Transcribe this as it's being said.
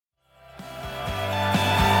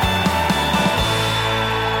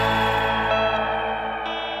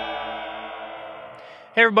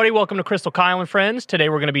Hey everybody, welcome to Crystal Kyle and Friends. Today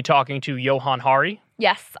we're going to be talking to Johann Hari.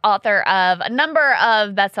 Yes, author of a number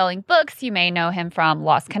of best-selling books. You may know him from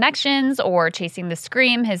Lost Connections or Chasing the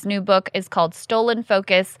Scream. His new book is called Stolen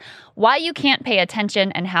Focus: Why You Can't Pay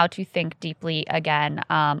Attention and How to Think Deeply Again.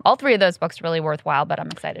 All three of those books are really worthwhile, but I'm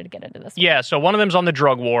excited to get into this one. Yeah, so one of them's on the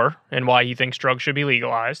drug war and why he thinks drugs should be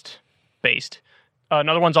legalized, based.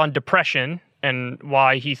 Another one's on depression and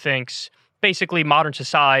why he thinks basically modern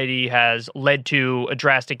society has led to a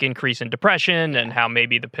drastic increase in depression and how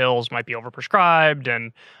maybe the pills might be overprescribed.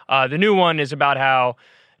 And the new one is about how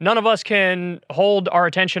none of us can hold our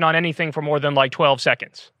attention on anything for more than like 12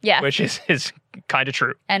 seconds. Yes. Which is kind of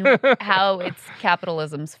true. And how it's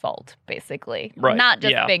capitalism's fault, basically. Right, Not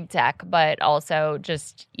just yeah. big tech, but also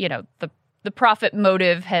just, the profit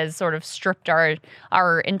motive has sort of stripped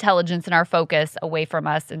our intelligence and our focus away from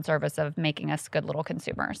us in service of making us good little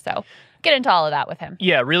consumers. So get into all of that with him.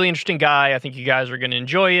 Yeah, really interesting guy. I think you guys are going to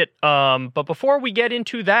enjoy it. But before we get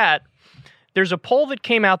into that, there's a poll that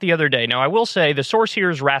came out the other day. Now, I will say the source here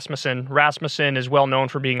is Rasmussen. Rasmussen is well known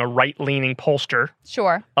for being a right-leaning pollster.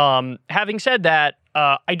 Sure. Having said that,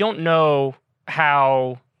 I don't know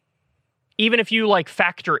how... Even if you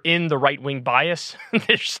factor in the right-wing bias,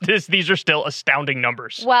 these are still astounding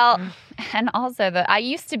numbers. Well, and also I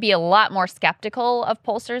used to be a lot more skeptical of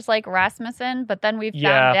pollsters like Rasmussen, but then we've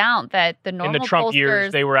found out that the normal in the Trump pollsters,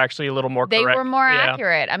 years, they were actually a little more correct. They were more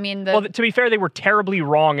accurate. I mean, well, to be fair, they were terribly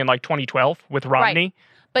wrong in 2012 with Romney. Right.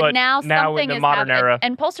 But now something in the is modern era,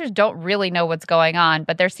 and pollsters don't really know what's going on,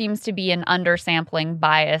 but there seems to be an undersampling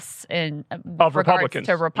bias in of regards Republicans.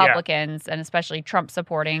 to Republicans, and especially Trump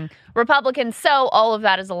supporting Republicans. So all of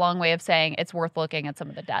that is a long way of saying it's worth looking at some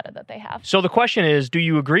of the data that they have. So the question is, do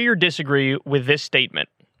you agree or disagree with this statement?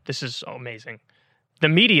 This is so amazing. The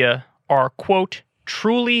media are, quote,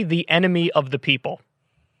 truly the enemy of the people.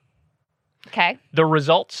 Okay. The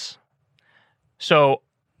results. So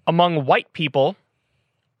among white people,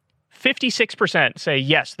 56% say,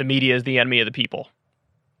 yes, the media is the enemy of the people.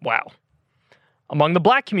 Wow. Among the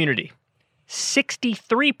black community,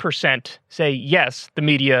 63% say, yes, the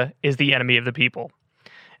media is the enemy of the people.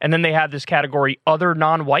 And then they have this category, other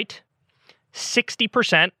non-white.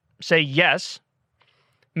 60% say, yes,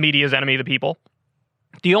 media is enemy of the people.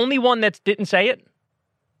 The only one that didn't say it,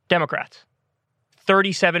 Democrats.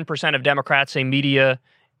 37% of Democrats say media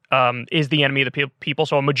is the enemy of the people.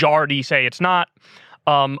 So a majority say it's not.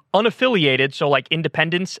 Unaffiliated, so like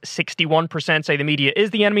independents, 61% say the media is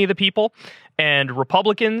the enemy of the people, and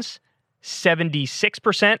Republicans,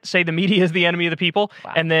 76% say the media is the enemy of the people.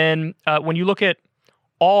 Wow. And then when you look at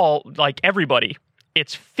everybody,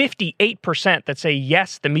 it's 58% that say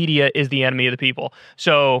yes, the media is the enemy of the people.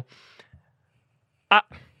 So I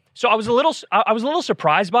was a little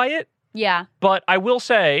surprised by it. Yeah. But I will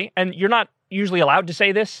say, and you're not usually allowed to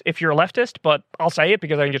say this if you're a leftist, but I'll say it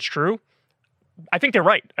because I think it's true. I think they're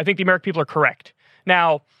right. I think the American people are correct.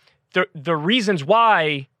 Now, the reasons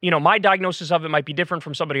why, my diagnosis of it might be different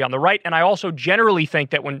from somebody on the right. And I also generally think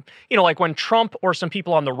that when Trump or some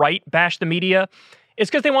people on the right bash the media, it's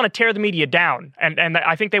because they want to tear the media down. And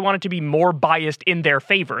I think they want it to be more biased in their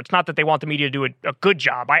favor. It's not that they want the media to do a good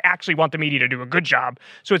job. I actually want the media to do a good job.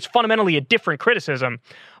 So it's fundamentally a different criticism.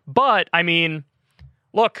 But, I mean,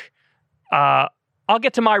 look, I'll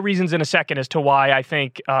get to my reasons in a second as to why I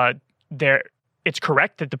think it's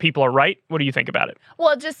correct that the people are right. What do you think about it?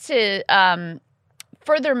 Well, just to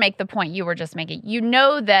further make the point you were just making,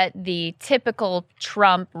 that the typical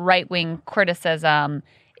Trump right-wing criticism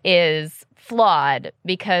is flawed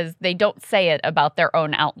because they don't say it about their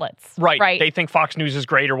own outlets. Right. They think Fox News is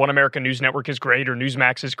great or One American News Network is great or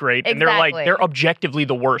Newsmax is great. Exactly. And they're objectively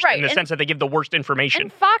the worst in the sense that they give the worst information.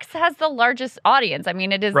 And Fox has the largest audience. I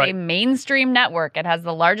mean, it is a mainstream network. It has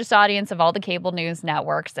the largest audience of all the cable news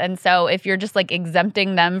networks. And so if you're just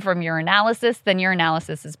exempting them from your analysis, then your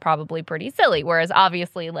analysis is probably pretty silly. Whereas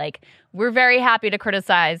obviously we're very happy to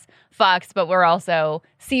criticize Fox, but we're also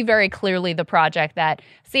see very clearly the project that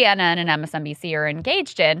CNN and MSNBC are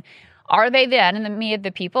engaged in. Are they the enemy of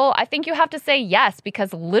the people? I think you have to say yes,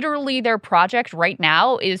 because literally their project right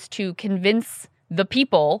now is to convince the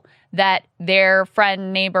people that their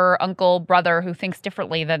friend, neighbor, uncle, brother who thinks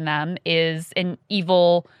differently than them is an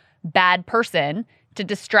evil, bad person, to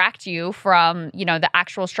distract you from, the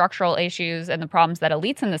actual structural issues and the problems that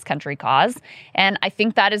elites in this country cause. And I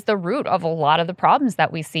think that is the root of a lot of the problems that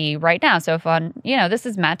we see right now. So if this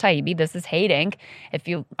is Matt Taibbi, this is Hate Inc. If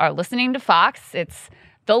you are listening to Fox, it's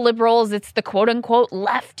the liberals, it's the quote unquote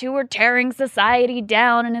left who are tearing society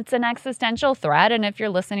down and it's an existential threat. And if you're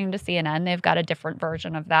listening to CNN, they've got a different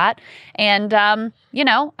version of that. And,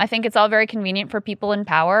 I think it's all very convenient for people in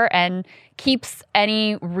power and keeps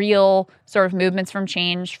any real sort of movements from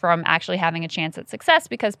change from actually having a chance at success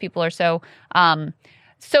because people are so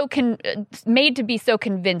made to be so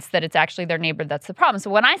convinced that it's actually their neighbor that's the problem.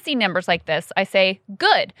 So when I see numbers like this, I say,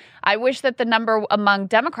 good. I wish that the number among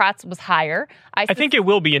Democrats was higher. I think it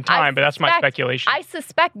will be in time, but that's my speculation. I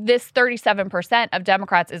suspect this 37% of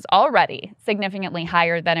Democrats is already significantly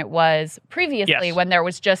higher than it was previously when there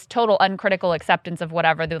was just total uncritical acceptance of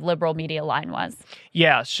whatever the liberal media line was.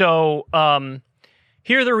 Yeah, so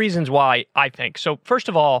here are the reasons why, I think. So first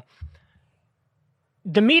of all,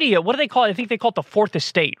 the media, what do they call it? I think they call it the fourth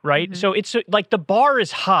estate, right? Mm-hmm. So it's like the bar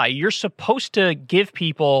is high. You're supposed to give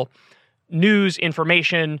people news,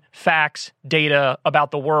 information, facts, data about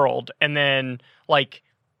the world. And then, like,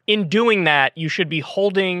 in doing that, you should be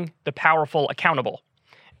holding the powerful accountable.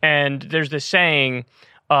 And there's this saying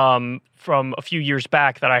from a few years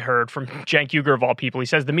back that I heard from Cenk Uygur, of all people. He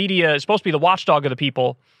says the media is supposed to be the watchdog of the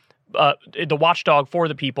people, the watchdog for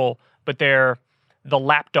the people, but they're the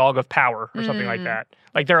lapdog of power or something like that.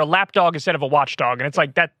 Like they're a lapdog instead of a watchdog. And it's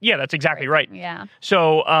like that. Yeah, that's exactly right. Yeah.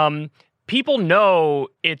 So people know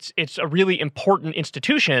it's a really important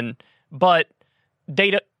institution, but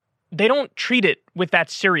they don't treat it with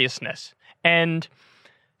that seriousness. And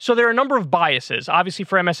so there are a number of biases. Obviously,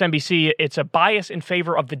 for MSNBC, it's a bias in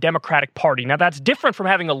favor of the Democratic Party. Now, that's different from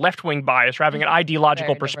having a left-wing bias or having an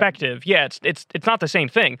ideological perspective. Yeah, it's not the same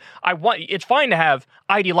thing. It's fine to have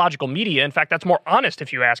ideological media. In fact, that's more honest,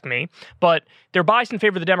 if you ask me. But they're biased in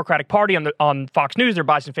favor of the Democratic Party on Fox News. They're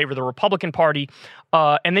biased in favor of the Republican Party.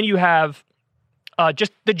 And then you have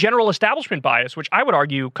just the general establishment bias, which I would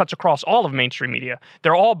argue cuts across all of mainstream media.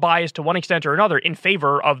 They're all biased to one extent or another in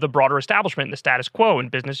favor of the broader establishment and the status quo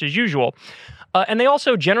and business as usual. And they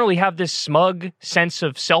also generally have this smug sense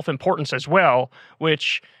of self-importance as well,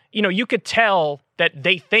 which, you could tell that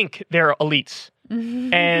they think they're elites.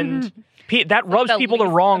 And that rubs people the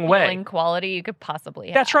wrong way. Quality you could possibly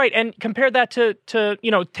have. That's right. And compare that to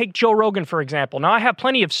take Joe Rogan, for example. Now, I have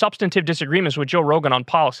plenty of substantive disagreements with Joe Rogan on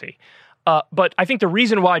policy. But I think the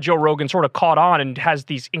reason why Joe Rogan sort of caught on and has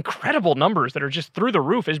these incredible numbers that are just through the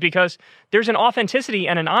roof is because there's an authenticity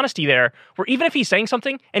and an honesty there where even if he's saying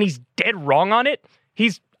something and he's dead wrong on it,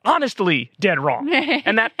 he's honestly dead wrong.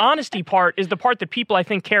 And that honesty part is the part that people, I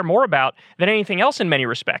think, care more about than anything else in many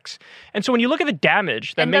respects. And so when you look at the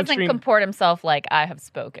damage that doesn't comport himself like I have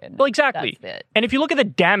spoken. Well, exactly. That's it. And if you look at the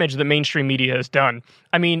damage the mainstream media has done,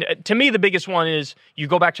 I mean, to me, the biggest one is you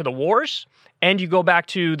go back to the wars and you go back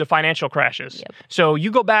to the financial crashes. Yep. So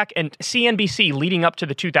you go back and CNBC leading up to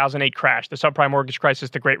the 2008 crash, the subprime mortgage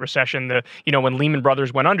crisis, the Great Recession, when Lehman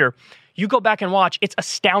Brothers went under, you go back and watch, it's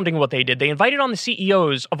astounding what they did. They invited on the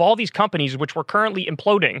CEOs of all these companies which were currently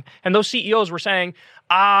imploding. And those CEOs were saying,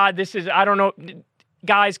 I don't know,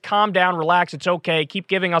 guys, calm down, relax, it's okay, keep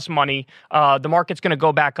giving us money, the market's going to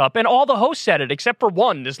go back up. And all the hosts said it, except for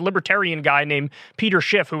one, this libertarian guy named Peter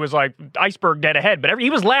Schiff, who was like, iceberg dead ahead, but he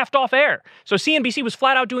was laughed off air. So CNBC was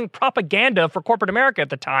flat out doing propaganda for corporate America at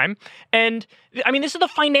the time. And I mean, this is the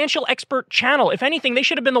financial expert channel. If anything, they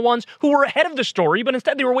should have been the ones who were ahead of the story, but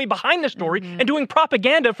instead they were way behind the story and doing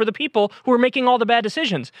propaganda for the people who were making all the bad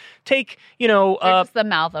decisions. Take, just the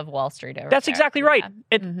mouth of Wall Street over That's there. exactly right.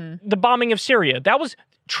 The bombing of Syria.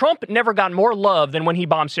 Trump never got more love than when he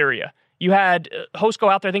bombed Syria. You had hosts go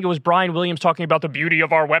out there, I think it was Brian Williams talking about the beauty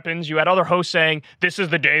of our weapons. You had other hosts saying, this is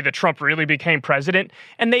the day that Trump really became president.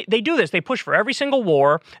 And they do this. They push for every single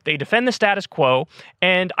war. They defend the status quo.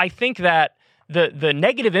 And I think that the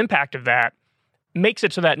negative impact of that makes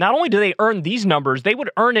it so that not only do they earn these numbers, they would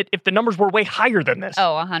earn it if the numbers were way higher than this.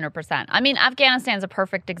 Oh, 100%. I mean, Afghanistan's a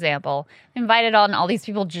perfect example. Invited on all these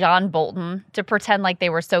people, John Bolton, to pretend like they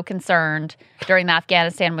were so concerned during the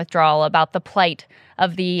Afghanistan withdrawal about the plight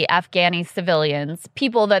of the Afghani civilians,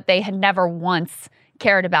 people that they had never once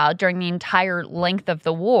cared about during the entire length of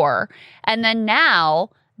the war. And then now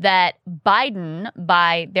that Biden,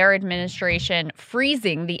 by their administration,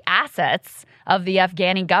 freezing the assets of the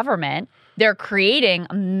Afghani government, they're creating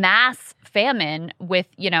mass famine with,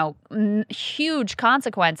 huge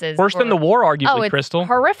consequences. Worse than the war, arguably, it's Crystal.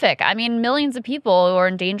 Horrific. I mean, millions of people who are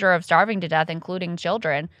in danger of starving to death, including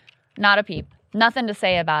children. Not a peep. Nothing to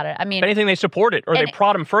say about it. I mean, if anything, they support it, or they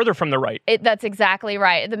prod him further from the right. That's exactly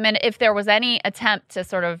right. The minute if there was any attempt to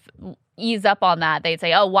sort of ease up on that, they'd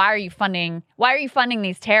say, "Oh, why are you funding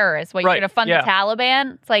these terrorists? You're going to fund the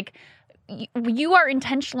Taliban?" It's like, you are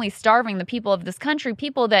intentionally starving the people of this country,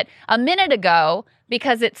 people that a minute ago,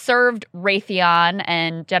 because it served Raytheon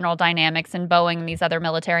and General Dynamics and Boeing and these other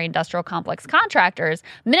military industrial complex contractors,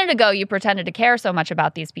 a minute ago you pretended to care so much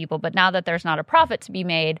about these people, but now that there's not a profit to be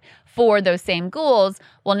made for those same ghouls,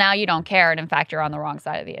 well, now you don't care, and in fact, you're on the wrong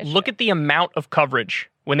side of the issue. Look at the amount of coverage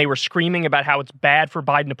when they were screaming about how it's bad for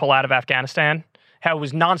Biden to pull out of Afghanistan, how it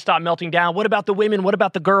was nonstop melting down. What about the women? What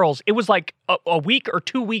about the girls? It was like a week or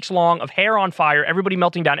 2 weeks long of hair on fire, everybody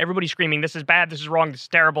melting down, everybody screaming, this is bad, this is wrong, this is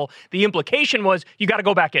terrible. The implication was you got to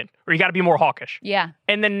go back in or you got to be more hawkish. Yeah.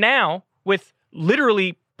 And then now with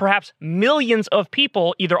literally perhaps millions of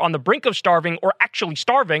people either on the brink of starving or actually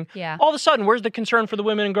starving, all of a sudden, where's the concern for the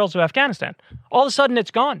women and girls of Afghanistan? All of a sudden,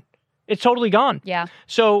 it's gone. It's totally gone. Yeah.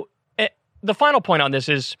 So the final point on this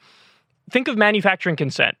is think of manufacturing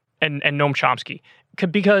consent and Noam Chomsky,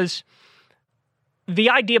 because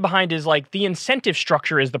the idea behind is like the incentive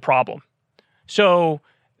structure is the problem. So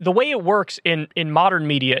the way it works in modern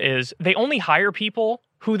media is they only hire people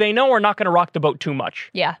who they know are not going to rock the boat too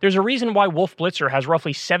much. Yeah. There's a reason why Wolf Blitzer has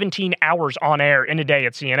roughly 17 hours on air in a day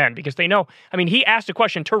at CNN, because they know, I mean, he asked a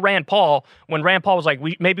question to Rand Paul when Rand Paul was like,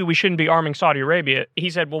 maybe we shouldn't be arming Saudi Arabia.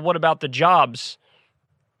 He said, well, what about the jobs?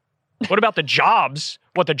 What about the jobs?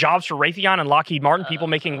 What, the jobs for Raytheon and Lockheed Martin, people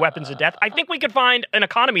making weapons of death? I think we could find an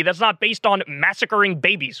economy that's not based on massacring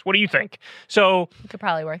babies. What do you think? So you could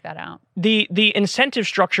probably work that out. The incentive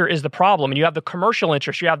structure is the problem. And you have the commercial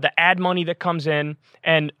interest. You have the ad money that comes in.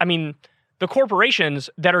 And, I mean, the corporations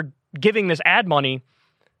that are giving this ad money,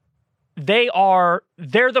 they're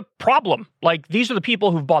the problem. Like, these are the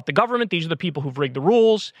people who've bought the government. These are the people who've rigged the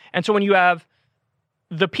rules. And so when you have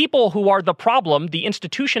the people who are the problem, the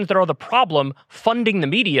institutions that are the problem funding the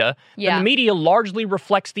media, then the media largely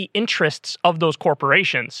reflects the interests of those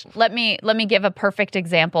corporations. Let me give a perfect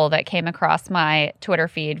example that came across my Twitter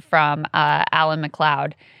feed from Alan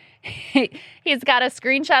McLeod. He's got a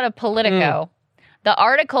screenshot of Politico. The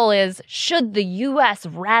article is, "Should the U.S.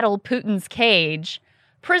 rattle Putin's cage?"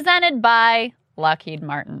 presented by Lockheed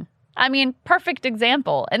Martin. I mean, perfect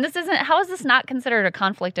example. And how is this not considered a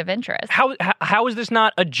conflict of interest? How is this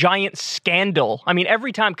not a giant scandal? I mean,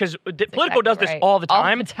 every time, because Politico does this all the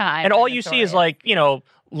time. All the time. And all you see is like,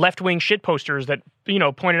 left-wing shit posters that,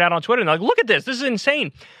 pointed out on Twitter and they're like, look at this. This is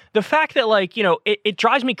insane. The fact that it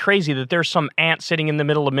drives me crazy that there's some aunt sitting in the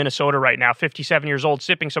middle of Minnesota right now, 57 years old,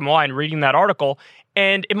 sipping some wine, reading that article.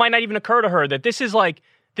 And it might not even occur to her that this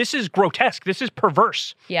is grotesque. This is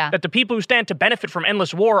perverse. Yeah. That the people who stand to benefit from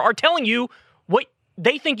endless war are telling you what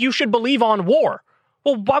they think you should believe on war.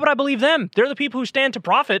 Well, why would I believe them? They're the people who stand to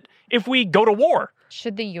profit if we go to war.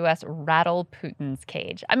 Should the U.S. rattle Putin's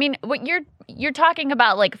cage? I mean, what you're talking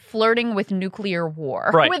about, like flirting with nuclear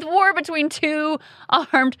war, right? With war between two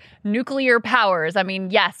armed nuclear powers. I mean,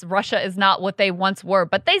 yes, Russia is not what they once were,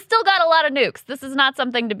 but they still got a lot of nukes. This is not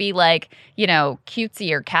something to be like,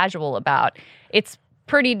 cutesy or casual about. It's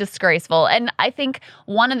pretty disgraceful. And I think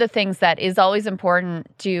one of the things that is always important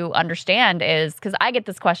to understand is, because I get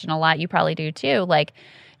this question a lot, you probably do too, like,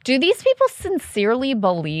 do these people sincerely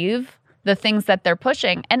believe the things that they're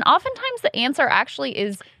pushing? And oftentimes the answer actually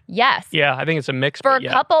is yes. Yeah, I think it's a mix. For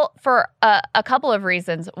a couple of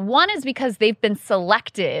reasons. One is because they've been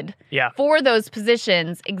selected for those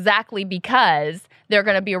positions exactly because they're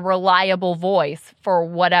going to be a reliable voice for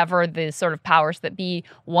whatever the sort of powers that be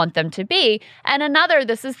want them to be. And another,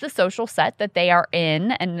 this is the social set that they are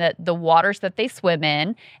in and the waters that they swim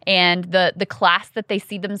in and the class that they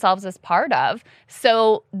see themselves as part of.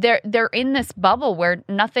 So they're in this bubble where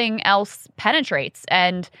nothing else penetrates.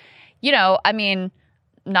 And, I mean,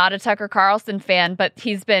 not a Tucker Carlson fan, but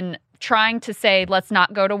he's been trying to say, let's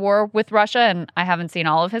not go to war with Russia. And I haven't seen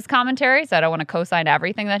all of his commentary, so I don't want to co-sign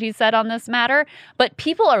everything that he said on this matter. But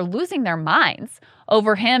people are losing their minds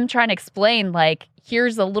over him trying to explain, like,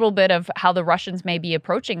 here's a little bit of how the Russians may be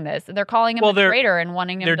approaching this. They're calling him a traitor and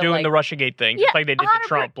wanting him to, they're doing the Russiagate thing, just like they did to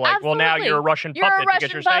Trump. Like, absolutely. well, now you're a Russian puppet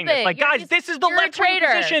because you're saying this. Like, guys, this is the left-wing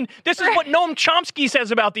position. This is what Noam Chomsky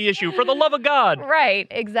says about the issue, for the love of God. Right,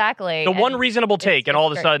 exactly. The one reasonable take, and all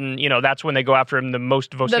of a sudden, that's when they go after him the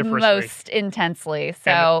most vociferously. The most intensely.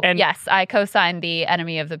 So, and yes, I co-sign the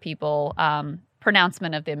enemy of the people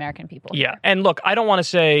pronouncement of the American people. Yeah, and look, I don't want to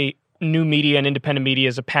say new media and independent media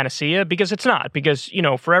is a panacea, because it's not. Because,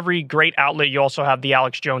 for every great outlet, you also have the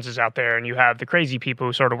Alex Joneses out there, and you have the crazy people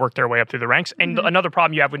who sort of work their way up through the ranks. And another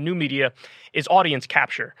problem you have with new media is audience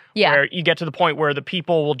capture, where you get to the point where the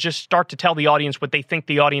people will just start to tell the audience what they think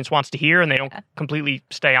the audience wants to hear, and they don't completely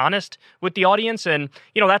stay honest with the audience. And,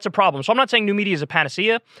 that's a problem. So I'm not saying new media is a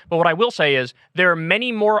panacea, but what I will say is there are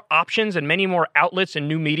many more options and many more outlets in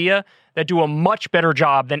new media that do a much better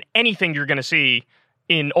job than anything you're going to see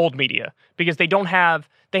in old media, because they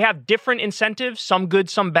have different incentives, some good,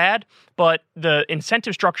 some bad, but the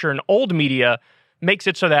incentive structure in old media makes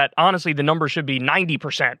it so that, honestly, the number should be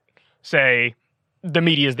 90% say the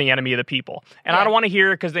media is the enemy of the people. And I don't want to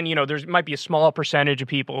hear it, because then, there might be a small percentage of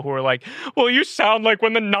people who are like, well, you sound like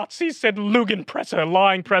when the Nazis said Lügenpresse,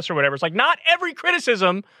 lying press or whatever. It's like, not every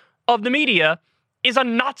criticism of the media is a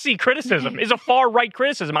Nazi criticism, is a far-right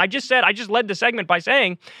criticism. I just led the segment by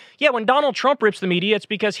saying, when Donald Trump rips the media, it's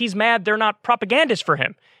because he's mad they're not propagandists for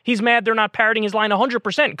him. He's mad they're not parroting his line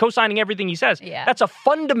 100%, co-signing everything he says. Yeah. That's a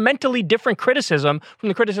fundamentally different criticism from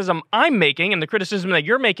the criticism I'm making and the criticism that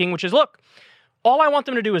you're making, which is, look, all I want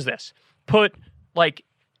them to do is this. Put,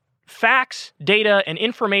 facts, data, and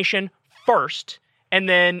information first. And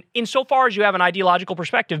then, insofar as you have an ideological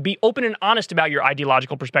perspective, be open and honest about your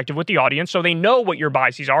ideological perspective with the audience, so they know what your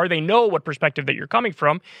biases are, they know what perspective that you're coming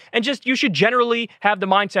from, and you should generally have the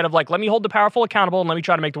mindset of, let me hold the powerful accountable and let me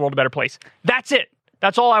try to make the world a better place. That's it.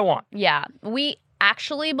 That's all I want. Yeah. We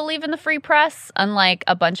actually believe in the free press, unlike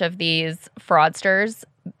a bunch of these fraudsters,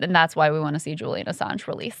 and that's why we want to see Julian Assange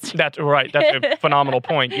released. That's right. That's a phenomenal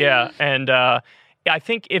point. Yeah. And I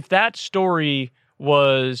think if that story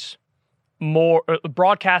was more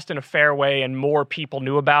broadcast in a fair way and more people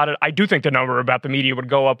knew about it, I do think the number about the media would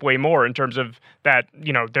go up way more in terms of that,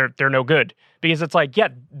 they're no good. Because it's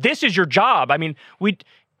this is your job. I mean,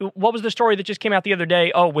 what was the story that just came out the other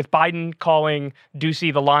day? Oh, with Biden calling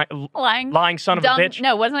Ducey the lying son of a bitch.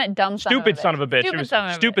 No, wasn't it dumb son Stupid of a bitch? son of a bitch. Stupid It was son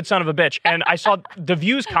of a stupid bitch. son of a bitch. And I saw the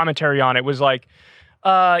View's commentary on it was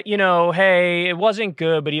hey, it wasn't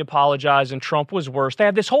good, but he apologized and Trump was worse. They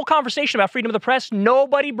had this whole conversation about freedom of the press.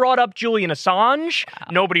 Nobody brought up Julian Assange. Wow.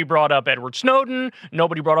 Nobody brought up Edward Snowden.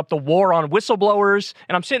 Nobody brought up the war on whistleblowers.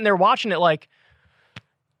 And I'm sitting there watching it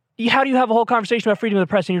how do you have a whole conversation about freedom of the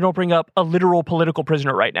press and you don't bring up a literal political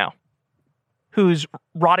prisoner right now who's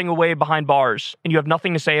rotting away behind bars, and you have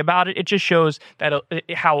nothing to say about it? It just shows that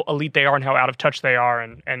how elite they are and how out of touch they are,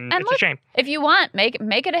 and it's a shame. If you want, make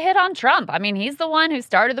it a hit on Trump. I mean, he's the one who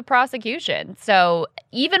started the prosecution. So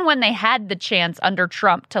even when they had the chance under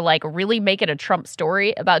Trump to really make it a Trump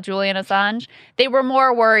story about Julian Assange, they were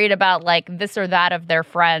more worried about this or that of their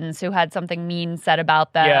friends who had something mean said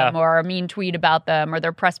about them or a mean tweet about them or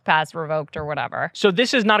their press pass revoked or whatever. So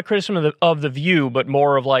this is not a criticism of the View, but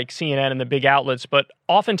more of CNN and the big outlets. But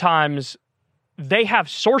oftentimes they have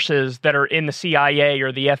sources that are in the CIA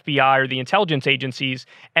or the FBI or the intelligence agencies,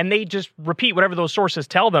 and they just repeat whatever those sources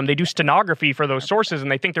tell them. They do stenography for those sources,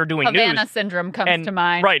 and they think they're doing news. Havana syndrome comes to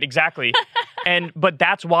mind. Right, exactly. But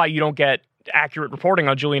that's why you don't get accurate reporting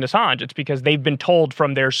on Julian Assange. It's because they've been told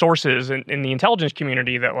from their sources in the intelligence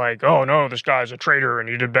community that oh no, this guy's a traitor and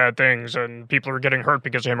he did bad things and people are getting hurt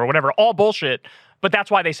because of him or whatever. All bullshit. But that's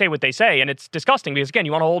why they say what they say. And it's disgusting because, again,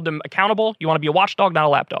 you want to hold them accountable. You want to be a watchdog, not a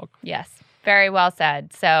lapdog. Yes. Very well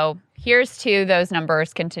said. So here's to those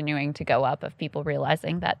numbers continuing to go up of people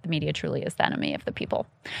realizing that the media truly is the enemy of the people.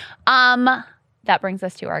 That brings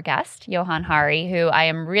us to our guest, Johann Hari, who I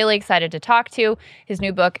am really excited to talk to. His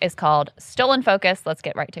new book is called Stolen Focus. Let's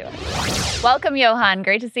get right to it. Welcome, Johann.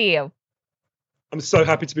 Great to see you. I'm so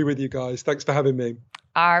happy to be with you guys. Thanks for having me.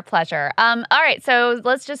 Our pleasure. All right, so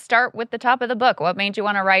let's just start with the top of the book. What made you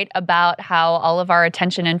want to write about how all of our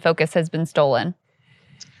attention and focus has been stolen?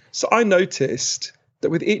 So I noticed that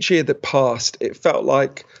with each year that passed, it felt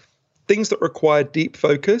like things that required deep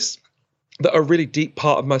focus, that are a really deep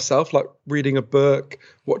part of myself, like reading a book,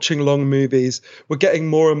 watching long movies, were getting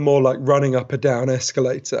more and more like running up a down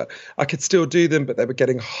escalator. I could still do them, but they were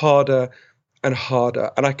getting harder and harder.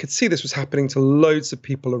 And I could see this was happening to loads of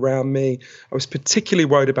people around me. I was particularly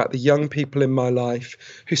worried about the young people in my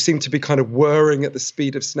life who seemed to be kind of whirring at the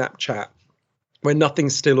speed of Snapchat, where nothing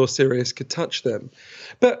still or serious could touch them.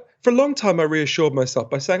 But for a long time, I reassured myself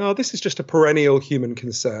by saying, oh, this is just a perennial human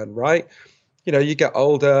concern, right? You know, you get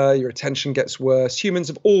older, your attention gets worse. Humans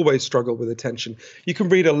have always struggled with attention. You can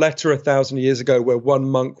read a letter 1,000 years ago where one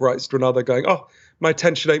monk writes to another going, oh, my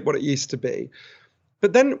attention ain't what it used to be.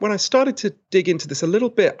 But then when I started to dig into this a little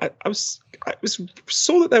bit, I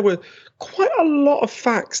saw that there were quite a lot of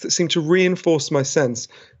facts that seemed to reinforce my sense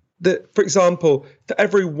that, for example, for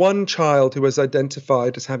every one child who was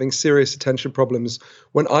identified as having serious attention problems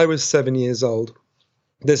when I was 7 years old,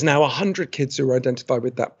 there's now 100 kids who are identified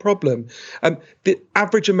with that problem. The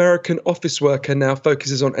average American office worker now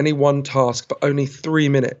focuses on any one task for only 3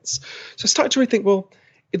 minutes. So I started to really think, well,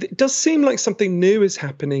 it does seem like something new is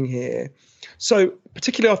happening here. So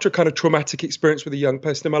particularly after a kind of traumatic experience with a young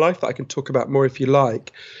person in my life that I can talk about more if you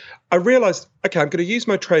like, I realized, okay, I'm going to use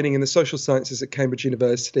my training in the social sciences at Cambridge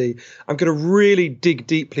University. I'm going to really dig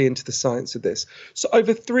deeply into the science of this. So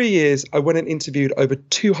over 3 years, I went and interviewed over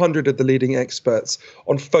 200 of the leading experts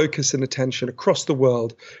on focus and attention across the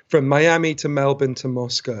world, from Miami to Melbourne to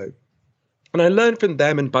Moscow. And I learned from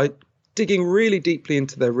them, and by digging really deeply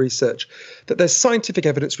into their research, that there's scientific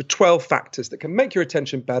evidence for 12 factors that can make your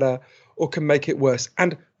attention better or can make it worse.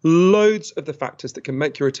 And loads of the factors that can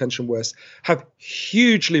make your attention worse have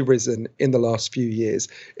hugely risen in the last few years,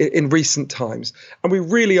 in recent times. And we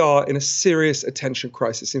really are in a serious attention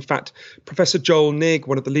crisis. In fact, Professor Joel Nigg,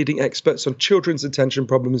 one of the leading experts on children's attention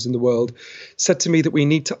problems in the world, said to me that we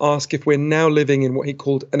need to ask if we're now living in what he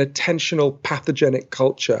called an attentional pathogenic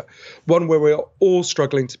culture, one where we're all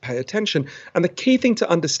struggling to pay attention. And the key thing to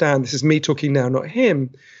understand, this is me talking now, not him,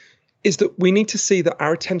 is that we need to see that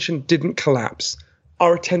our attention didn't collapse.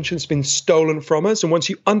 Our attention's been stolen from us. And once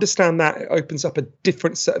you understand that, it opens up a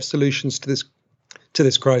different set of solutions to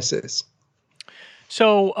this crisis.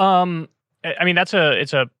 So, I mean, it's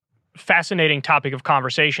a fascinating topic of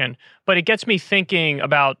conversation, but it gets me thinking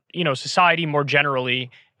about, society more generally.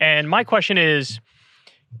 And my question is,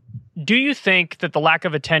 do you think that the lack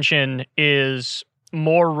of attention is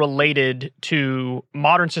more related to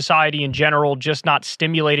modern society in general, just not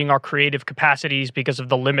stimulating our creative capacities because of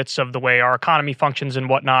the limits of the way our economy functions and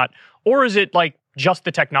whatnot? Or is it like just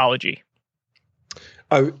the technology?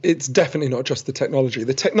 Oh, it's definitely not just the technology.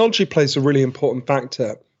 The technology plays a really important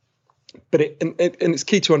factor, but it's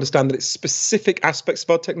key to understand that it's specific aspects of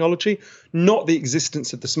our technology, not the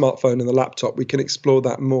existence of the smartphone and the laptop. We can explore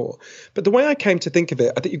that more. But the way I came to think of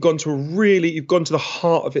it, I think you've gone to the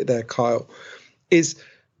heart of it there, Kyle, is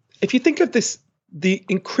if you think of this, the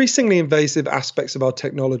increasingly invasive aspects of our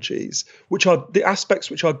technologies, which are the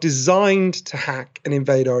aspects which are designed to hack and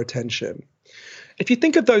invade our attention. If you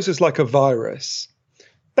think of those as like a virus,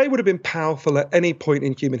 they would have been powerful at any point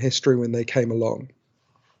in human history when they came along.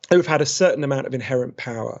 They would have had a certain amount of inherent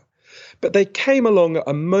power. But they came along at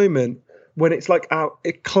a moment when it's like our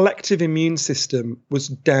collective immune system was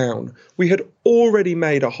down. We had already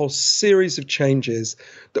made a whole series of changes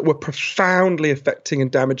that were profoundly affecting and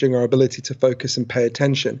damaging our ability to focus and pay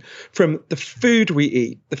attention. From the food we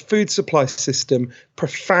eat, the food supply system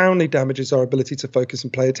profoundly damages our ability to focus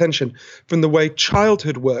and pay attention. From the way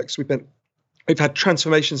childhood works, We've had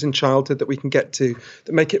transformations in childhood that we can get to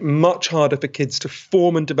that make it much harder for kids to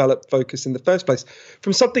form and develop focus in the first place.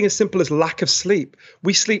 From something as simple as lack of sleep.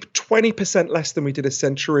 We sleep 20% less than we did a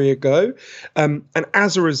century ago. And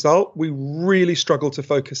as a result, we really struggle to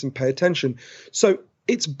focus and pay attention. So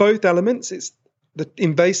it's both elements. It's the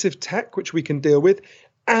invasive tech, which we can deal with,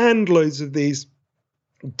 and loads of these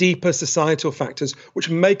deeper societal factors which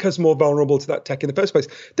make us more vulnerable to that tech in the first place.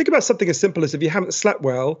 Think about something as simple as if you haven't slept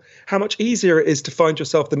well, how much easier it is to find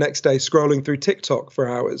yourself the next day scrolling through TikTok for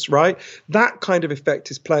hours, right? That kind of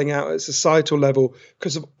effect is playing out at a societal level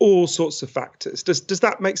because of all sorts of factors. Does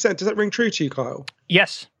that make sense? Does that ring true to you, Kyle?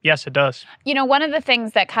 Yes, it does. One of the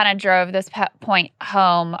things that kind of drove this point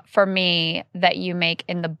home for me that you make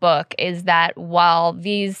in the book is that while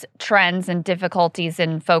these trends and difficulties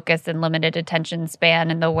in focus and limited attention span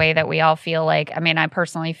and the way that we all feel like, I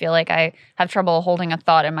personally feel like I have trouble holding a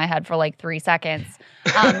thought in my head for like 3 seconds,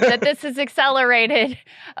 that this has accelerated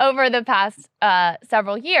over the past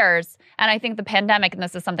several years. And I think the pandemic, and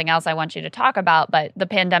this is something else I want you to talk about, but the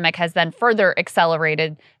pandemic has then further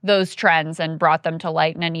accelerated those trends and brought them to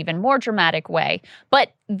light in an even more dramatic way.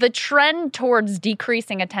 But the trend towards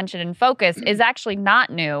decreasing attention and focus is actually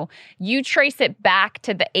not new. You trace it back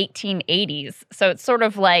to the 1880s. So it's sort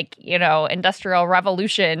of like, Industrial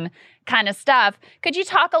Revolution kind of stuff. Could you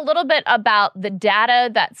talk a little bit about the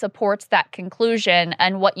data that supports that conclusion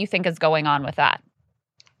and what you think is going on with that?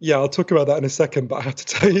 Yeah, I'll talk about that in a second, but I have to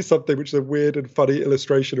tell you something which is a weird and funny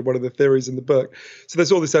illustration of one of the theories in the book. So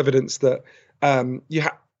there's all this evidence that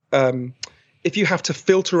if you have to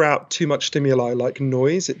filter out too much stimuli like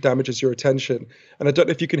noise, it damages your attention. And I don't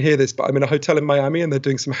know if you can hear this, but I'm in a hotel in Miami and they're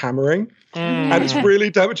doing some hammering. And it's really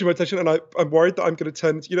damaging my attention. And I'm worried that I'm going to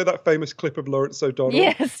turn, that famous clip of Lawrence O'Donnell?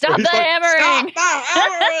 Yeah, stop the hammering. Stop that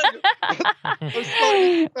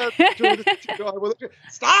hammering.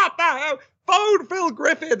 Stop that. phone, Phil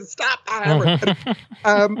Griffin, stop that.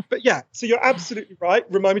 But yeah, so you're absolutely right.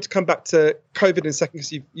 Remind me to come back to COVID in a second,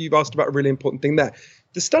 because you've asked about a really important thing there.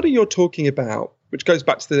 The study you're talking about, which goes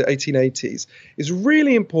back to the 1880s, is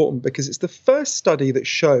really important because it's the first study that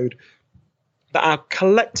showed that our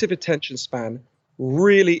collective attention span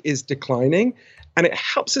really is declining. And it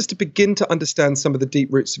helps us to begin to understand some of the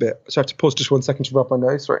deep roots of it. So I have to pause just 1 second to rub my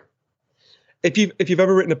nose. Sorry. If you've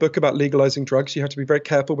ever written a book about legalizing drugs, you have to be very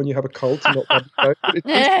careful when you have a cold to not rub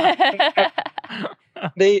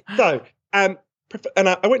the nose. And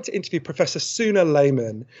I went to interview Professor Suna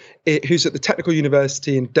Lehmann, who's at the Technical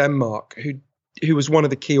University in Denmark, who was one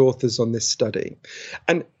of the key authors on this study.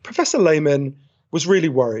 And Professor Lehmann was really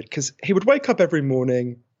worried because he would wake up every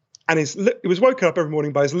morning, and he was woken up every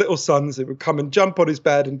morning by his little sons that would come and jump on his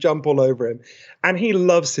bed and jump all over him. And he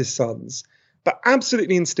loves his sons. But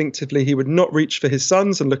absolutely instinctively, he would not reach for his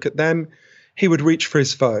sons and look at them. He would reach for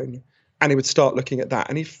his phone, and he would start looking at that.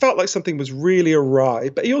 And he felt like something was really awry.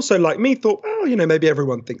 But he also, like me, thought, oh, maybe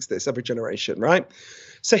everyone thinks this, every generation, right?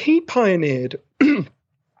 So he pioneered,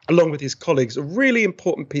 along with his colleagues, a really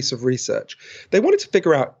important piece of research. They wanted to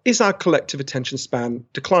figure out, is our collective attention span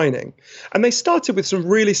declining? And they started with some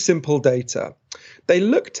really simple data. They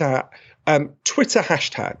looked at Twitter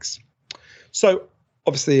hashtags. So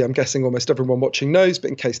obviously, I'm guessing almost everyone watching knows, but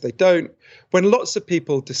in case they don't, when lots of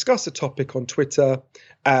people discuss a topic on Twitter,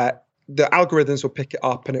 the algorithms will pick it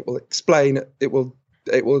up and it will explain, it will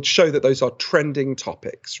show that those are trending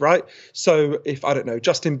topics, right? So if, I don't know,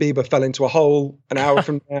 Justin Bieber fell into a hole an hour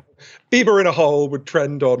from now, Bieber in a hole would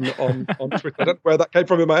trend on Twitter. I don't know where that came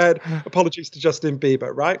from in my head. Apologies to Justin Bieber,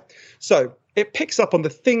 right? So it picks up on the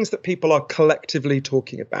things that people are collectively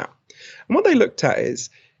talking about. And what they looked at is,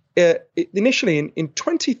 initially in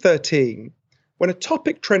 2013, when a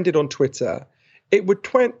topic trended on Twitter, it would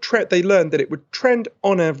they learned that it would trend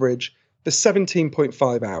on average for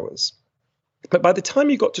 17.5 hours. But by the time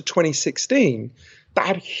you got to 2016, that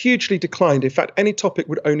had hugely declined. In fact, any topic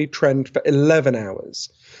would only trend for 11 hours.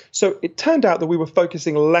 So it turned out that we were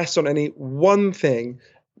focusing less on any one thing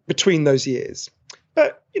between those years.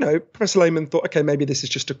 But, Professor Lehmann thought, okay, maybe this is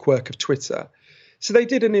just a quirk of Twitter. So they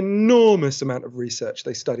did an enormous amount of research.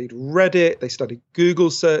 They studied Reddit, they studied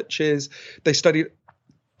Google searches, they studied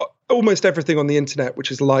almost everything on the internet,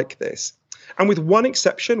 which is like this. And with one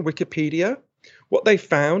exception, Wikipedia, what they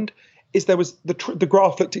found is there was the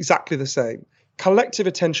graph looked exactly the same. Collective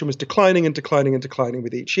attention was declining and declining and declining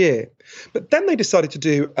with each year. But then they decided to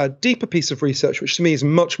do a deeper piece of research, which to me is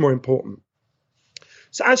much more important.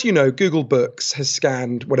 So as you know, Google Books has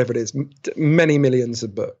scanned whatever it is, many millions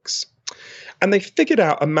of books. And they figured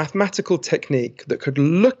out a mathematical technique that could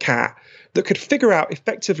figure out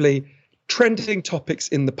effectively trending topics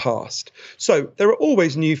in the past. So there are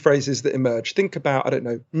always new phrases that emerge. Think about, I don't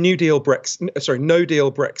know, no deal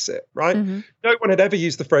Brexit, right? Mm-hmm. No one had ever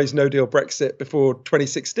used the phrase no deal Brexit before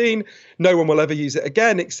 2016. No one will ever use it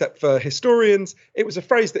again, except for historians. It was a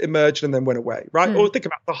phrase that emerged and then went away, right? Mm. Or think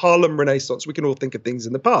about the Harlem Renaissance. We can all think of things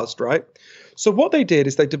in the past, right? So what they did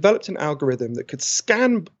is they developed an algorithm that could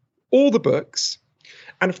scan all the books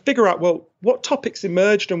and figure out, well, what topics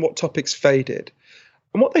emerged and what topics faded.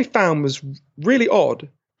 And what they found was really odd.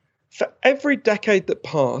 For every decade that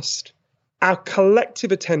passed, our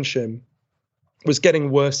collective attention was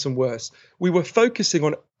getting worse and worse. We were focusing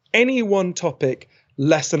on any one topic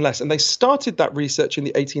less and less. And they started that research in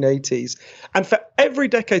the 1880s. And for every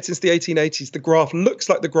decade since the 1880s, the graph looks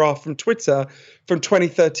like the graph from Twitter from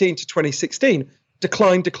 2013 to 2016.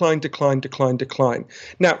 Decline.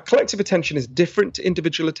 Now, collective attention is different to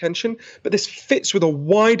individual attention, but this fits with a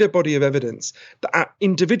wider body of evidence that our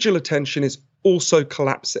individual attention is also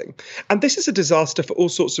collapsing. And this is a disaster for all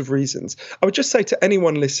sorts of reasons. I would just say to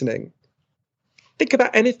anyone listening, think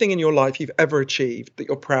about anything in your life you've ever achieved that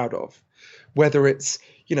you're proud of, whether it's,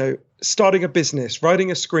 starting a business,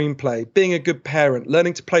 writing a screenplay, being a good parent,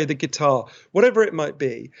 learning to play the guitar, whatever it might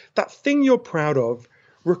be. That thing you're proud of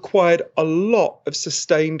required a lot of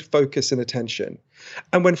sustained focus and attention.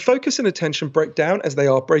 And when focus and attention break down, as they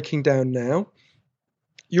are breaking down now,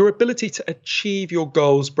 your ability to achieve your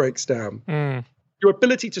goals breaks down. Your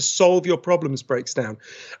ability to solve your problems breaks down.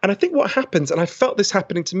 And I think what happens, and I felt this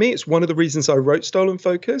happening to me, it's one of the reasons I wrote Stolen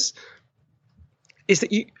Focus, is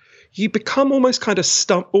that you become almost like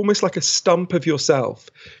a stump of yourself.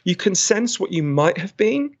 You can sense what you might have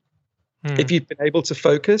been, if you've been able to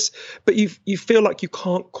focus, but you feel like you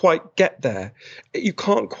can't quite get there. You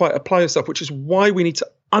can't quite apply yourself, which is why we need to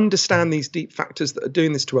understand these deep factors that are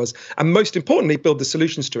doing this to us, and most importantly, build the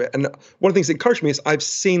solutions to it. And one of the things that encouraged me is I've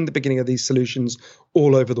seen the beginning of these solutions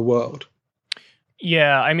all over the world.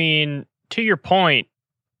 Yeah, I mean, to your point,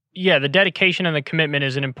 Yeah, the dedication and the commitment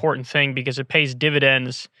is an important thing because it pays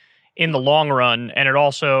dividends in the long run, and it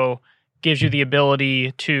also gives you the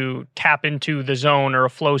ability to tap into the zone or a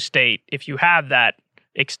flow state if you have that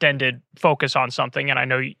extended focus on something, and I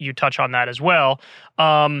know you touch on that as well.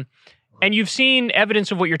 And you've seen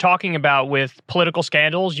evidence of what you're talking about with political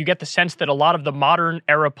scandals. You get the sense that a lot of the modern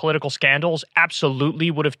era political scandals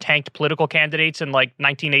absolutely would have tanked political candidates in like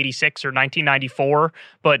 1986 or 1994.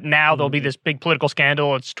 But now there'll be this big political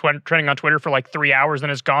scandal. It's trending on Twitter for like 3 hours,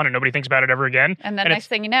 then it's gone and nobody thinks about it ever again. And then next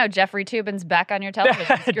thing you know, Jeffrey Toobin's back on your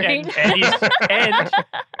television screen.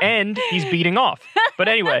 and he's beating off. But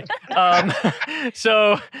anyway,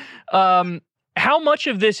 how much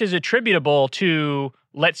of this is attributable to,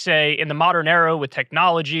 let's say, in the modern era with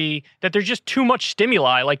technology, that there's just too much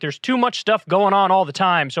stimuli, like there's too much stuff going on all the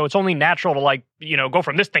time, so it's only natural to, like, you know, go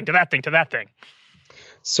from this thing to that thing to that thing?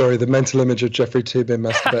 Sorry, the mental image of Jeffrey Toobin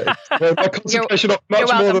masturbating. My concentration on much you're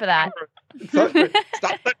welcome more for that. Exactly.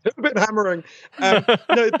 Stop that Toobin hammering.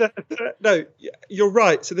 No, you're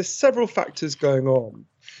right. So there's several factors going on.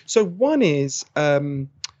 So one is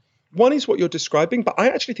what you're describing, but I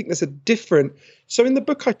actually think there's a different. So in the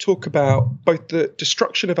book, I talk about both the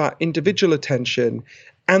destruction of our individual attention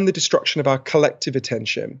and the destruction of our collective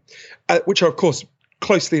attention, which are, of course,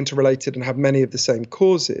 closely interrelated and have many of the same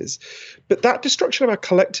causes. But that destruction of our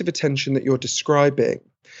collective attention that you're describing,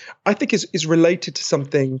 I think is related to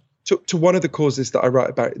something, to one of the causes that I write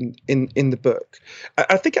about in the book.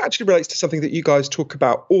 I think it actually relates to something that you guys talk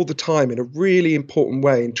about all the time in a really important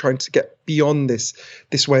way in trying to get beyond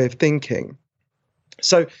this way of thinking.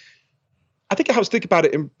 So I think it helps to think about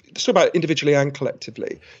it individually and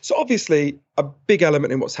collectively. So obviously, a big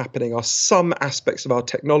element in what's happening are some aspects of our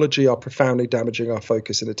technology are profoundly damaging our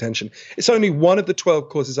focus and attention. It's only one of the 12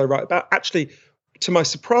 causes I write about. Actually, to my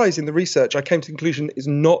surprise in the research, I came to the conclusion it is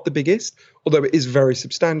not the biggest, although it is very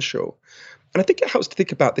substantial. And I think it helps to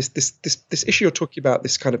think about this issue you're talking about,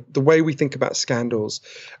 this kind of the way we think about scandals.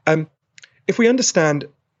 If we understand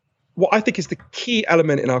what I think is the key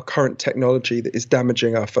element in our current technology that is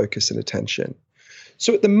damaging our focus and attention.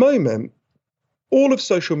 So at the moment, all of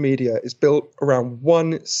social media is built around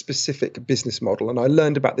one specific business model. And I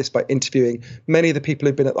learned about this by interviewing many of the people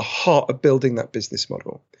who've been at the heart of building that business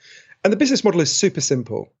model. And the business model is super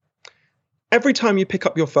simple. Every time you pick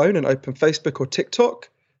up your phone and open Facebook or TikTok,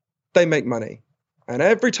 they make money. And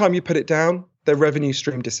every time you put it down, their revenue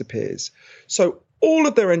stream disappears. So all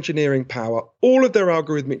of their engineering power, all of their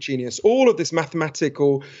algorithmic genius, all of this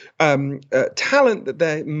mathematical talent that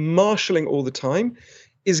they're marshalling all the time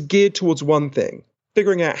is geared towards one thing,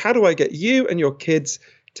 figuring out how do I get you and your kids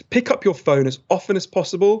to pick up your phone as often as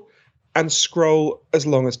possible and scroll as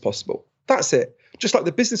long as possible. That's it. Just like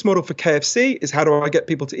the business model for KFC is how do I get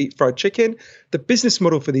people to eat fried chicken, the business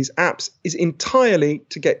model for these apps is entirely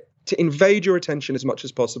to invade your attention as much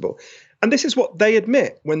as possible. And this is what they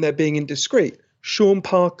admit when they're being indiscreet. Sean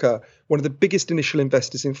Parker, one of the biggest initial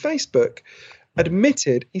investors in Facebook,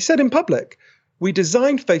 admitted, he said in public, we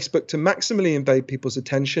designed Facebook to maximally invade people's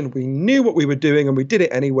attention. We knew what we were doing and we did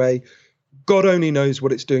it anyway. God only knows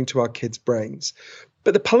what it's doing to our kids' brains.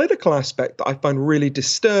 But the political aspect that I find really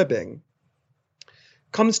disturbing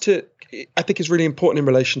comes to, I think is really important in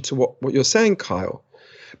relation to what you're saying, Kyle,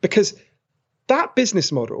 because that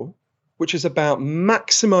business model, which is about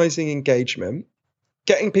maximizing engagement,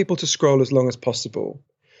 getting people to scroll as long as possible,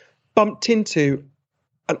 bumped into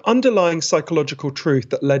an underlying psychological truth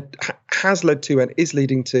that has led to and is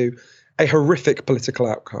leading to a horrific political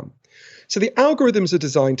outcome. So the algorithms are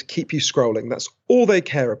designed to keep you scrolling. That's all they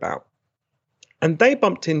care about. And they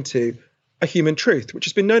bumped into a human truth, which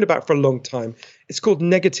has been known about for a long time. It's called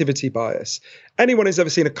negativity bias. Anyone who's ever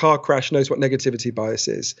seen a car crash knows what negativity bias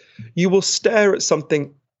is. You will stare at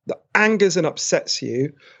something that angers and upsets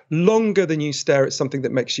you longer than you stare at something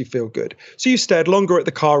that makes you feel good. So you stared longer at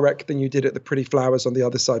the car wreck than you did at the pretty flowers on the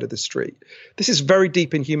other side of the street. This is very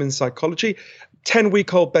deep in human psychology.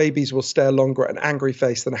 10-week-old babies will stare longer at an angry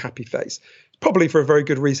face than a happy face. Probably for a very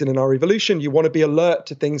good reason in our evolution. You want to be alert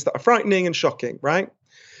to things that are frightening and shocking, right?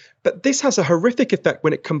 But this has a horrific effect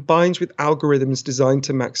when it combines with algorithms designed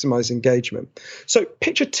to maximize engagement. So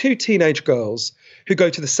picture two teenage girls who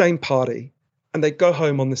go to the same party and they go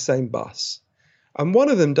home on the same bus. And one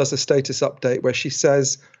of them does a status update where she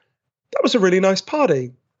says, that was a really nice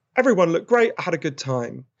party. Everyone looked great. I had a good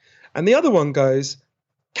time. And the other one goes,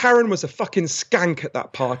 Karen was a fucking skank at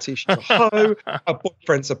that party. She's a hoe. Her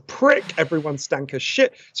boyfriend's a prick. Everyone stank her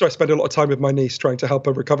shit. So I spend a lot of time with my niece trying to help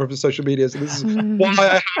her recover from social media. So this is why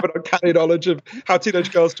I have an uncanny knowledge of how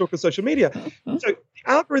teenage girls talk on social media. So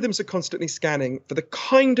algorithms are constantly scanning for the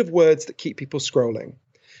kind of words that keep people scrolling.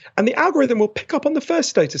 And the algorithm will pick up on the first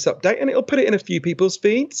status update and it'll put it in a few people's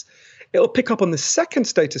feeds. It'll pick up on the second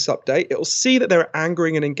status update. It'll see that there are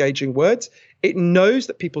angering and engaging words. It knows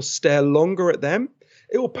that people stare longer at them.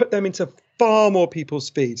 It will put them into far more people's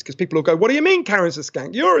feeds because people will go, what do you mean Karen's a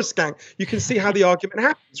skank? You're a skank. You can see how the argument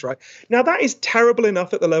happens, right? Now, that is terrible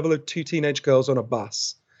enough at the level of two teenage girls on a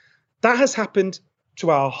bus. That has happened to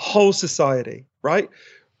our whole society, right?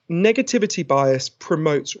 Negativity bias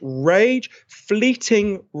promotes rage,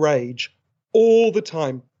 fleeting rage, all the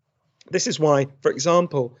time. This is why, for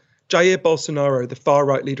example, Jair Bolsonaro, the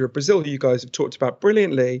far-right leader of Brazil, who you guys have talked about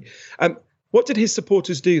brilliantly, what did his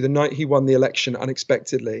supporters do the night he won the election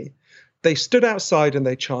unexpectedly? They stood outside and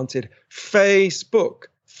they chanted, Facebook,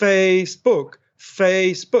 Facebook,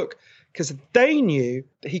 Facebook, because they knew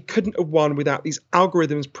that he couldn't have won without these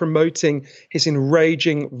algorithms promoting his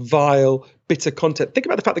enraging, vile, bitter content. Think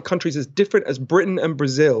about the fact that countries as different as Britain and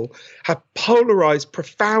Brazil have polarized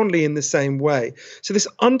profoundly in the same way. So this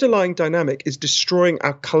underlying dynamic is destroying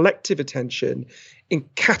our collective attention in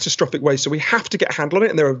catastrophic ways. So we have to get a handle on it,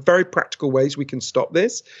 and there are very practical ways we can stop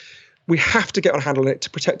this. We have to get a handle on it to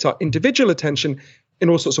protect our individual attention in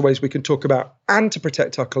all sorts of ways we can talk about, and to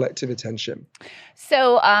protect our collective attention.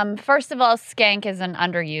 So first of all, skank is an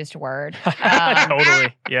underused word.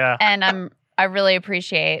 Totally, yeah. And I really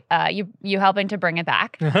appreciate you helping to bring it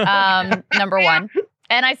back, number one.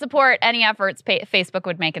 And I support any efforts Facebook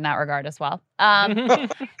would make in that regard as well.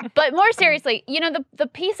 But more seriously, the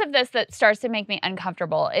piece of this that starts to make me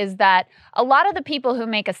uncomfortable is that a lot of the people who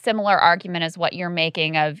make a similar argument as what you're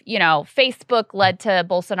making of, Facebook led to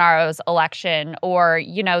Bolsonaro's election, or,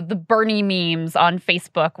 the Bernie memes on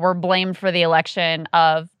Facebook were blamed for the election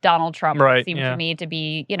of Donald Trump, right, seemed to me to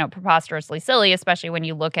be, preposterously silly, especially when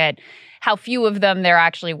you look at how few of them there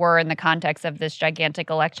actually were in the context of this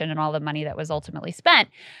gigantic election and all the money that was ultimately spent.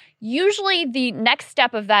 Usually the next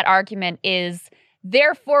step of that argument is,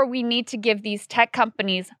 therefore, we need to give these tech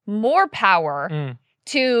companies more power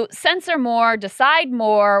to censor more, decide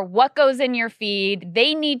more, what goes in your feed.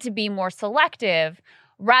 They need to be more selective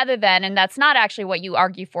rather than, and that's not actually what you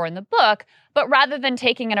argue for in the book, but rather than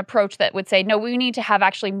taking an approach that would say, no, we need to have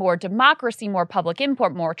actually more democracy, more public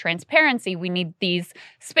input, more transparency. We need these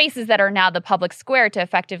spaces that are now the public square to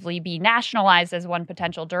effectively be nationalized as one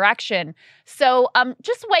potential direction. So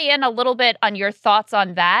just weigh in a little bit on your thoughts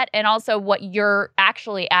on that, and also what you're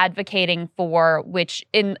actually advocating for, which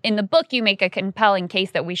in the book you make a compelling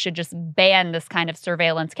case that we should just ban this kind of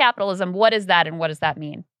surveillance capitalism. What is that, and what does that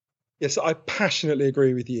mean? Yes, I passionately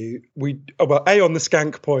agree with you. On the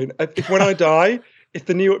skank point, when I die, if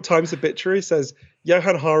the New York Times obituary says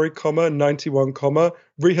Johan Hari, 91,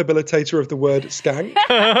 rehabilitator of the word skank,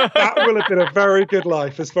 that will have been a very good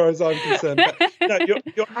life as far as I'm concerned. But, no,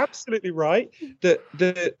 you're absolutely right that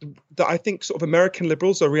I think sort of American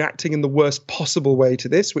liberals are reacting in the worst possible way to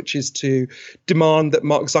this, which is to demand that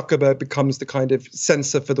Mark Zuckerberg becomes the kind of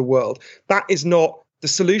censor for the world. That is not the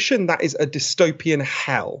solution. That is a dystopian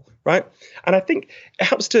hell, right? And I think it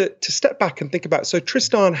helps to step back and think about, so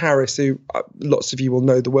Tristan Harris, who lots of you will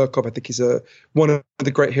know the work of, I think he's one of the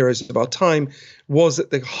great heroes of our time, was at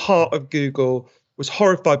the heart of Google, was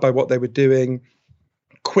horrified by what they were doing,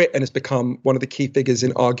 quit, and has become one of the key figures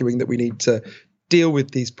in arguing that we need to deal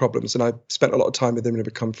with these problems. And I spent a lot of time with him and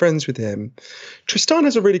have become friends with him. Tristan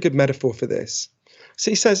has a really good metaphor for this. So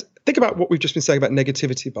he says, think about what we've just been saying about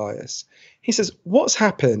negativity bias. He says, what's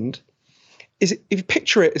happened is, if you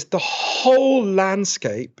picture it, is the whole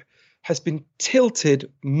landscape has been tilted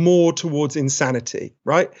more towards insanity,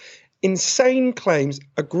 right? Insane claims,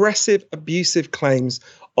 aggressive, abusive claims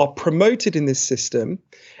are promoted in this system,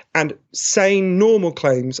 and sane, normal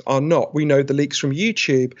claims are not. We know the leaks from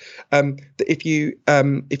YouTube that if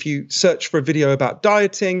you search for a video about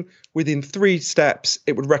dieting, within 3 steps,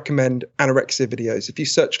 it would recommend anorexia videos. If you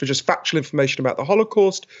search for just factual information about the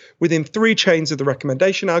Holocaust, within 3 chains of the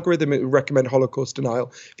recommendation algorithm, it would recommend Holocaust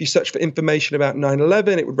denial. If you search for information about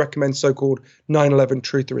 9/11, it would recommend so-called 9/11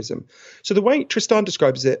 trutherism. So the way Tristan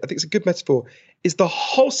describes it, I think it's a good metaphor, is the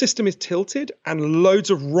whole system is tilted and loads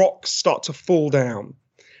of rocks start to fall down.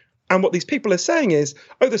 And what these people are saying is,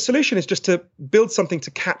 the solution is just to build something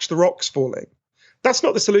to catch the rocks falling. That's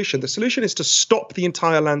not the solution. The solution is to stop the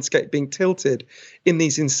entire landscape being tilted in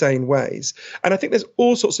these insane ways. And I think there's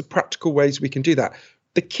all sorts of practical ways we can do that.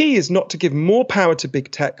 The key is not to give more power to big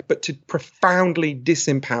tech, but to profoundly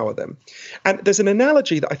disempower them. And there's an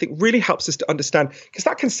analogy that I think really helps us to understand, because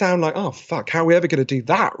that can sound like, oh, fuck, how are we ever going to do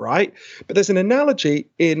that, right? But there's an analogy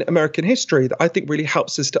in American history that I think really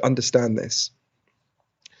helps us to understand this.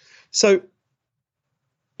 So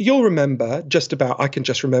you'll remember I can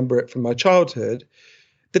just remember it from my childhood,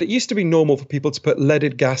 that it used to be normal for people to put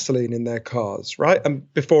leaded gasoline in their cars, right?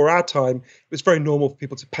 And before our time, it was very normal for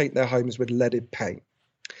people to paint their homes with leaded paint.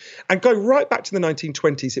 And go right back to the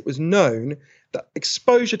 1920s, it was known that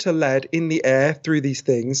exposure to lead in the air through these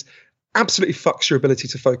things absolutely fucks your ability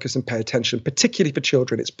to focus and pay attention, particularly for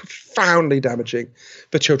children. It's profoundly damaging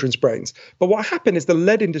for children's brains. But what happened is the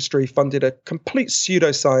lead industry funded a complete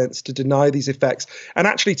pseudoscience to deny these effects and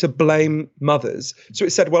actually to blame mothers. So it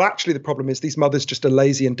said, well, actually, the problem is these mothers just are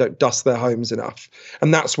lazy and don't dust their homes enough.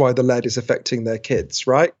 And that's why the lead is affecting their kids,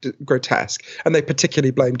 right? Grotesque. And they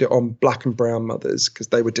particularly blamed it on black and brown mothers because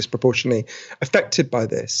they were disproportionately affected by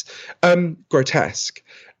this. Grotesque.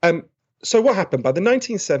 So what happened? By the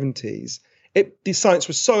 1970s, the science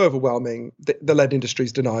was so overwhelming that the lead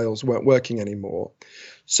industry's denials weren't working anymore.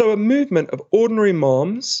 So a movement of ordinary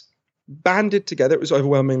moms banded together, it was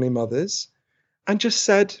overwhelmingly mothers, and just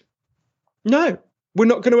said, no, we're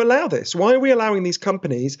not going to allow this. Why are we allowing these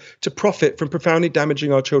companies to profit from profoundly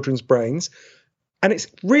damaging our children's brains? And it's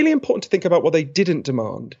really important to think about what they didn't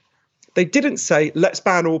demand. They didn't say, let's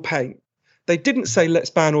ban all paint. They didn't say,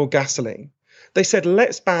 let's ban all gasoline. They said,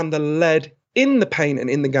 let's ban the lead in the paint and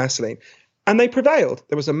in the gasoline. And they prevailed.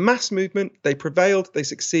 There was a mass movement. They prevailed. They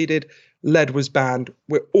succeeded. Lead was banned.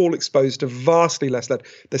 We're all exposed to vastly less lead.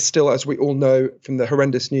 There's still, as we all know from the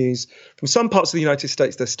horrendous news, from some parts of the United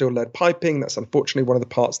States, there's still lead piping. That's unfortunately one of the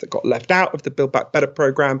parts that got left out of the Build Back Better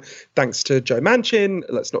program, thanks to Joe Manchin.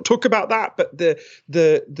 Let's not talk about that. But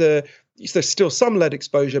there's still some lead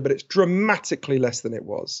exposure, but it's dramatically less than it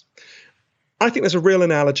was. I think there's a real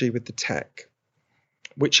analogy with the tech,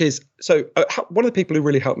 which is, one of the people who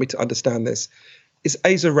really helped me to understand this is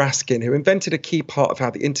Asa Raskin, who invented a key part of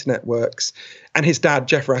how the internet works. And his dad,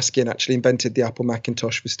 Jeff Raskin, actually invented the Apple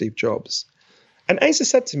Macintosh for Steve Jobs. And Asa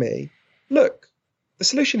said to me, look, the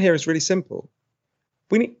solution here is really simple.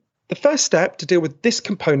 We need the first step to deal with this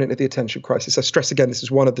component of the attention crisis. I stress again, this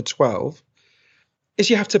is one of the 12, is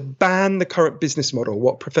you have to ban the current business model,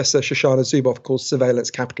 what Professor Shoshana Zuboff calls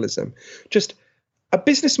surveillance capitalism. Just a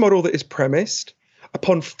business model that is premised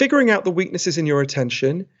upon figuring out the weaknesses in your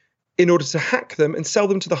attention in order to hack them and sell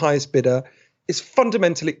them to the highest bidder is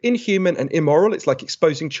fundamentally inhuman and immoral. It's like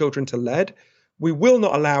exposing children to lead. We will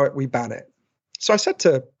not allow it. We ban it. So I said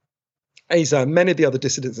to Asa and many of the other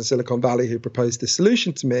dissidents in Silicon Valley who proposed this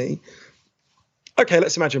solution to me, okay,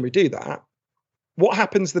 let's imagine we do that. What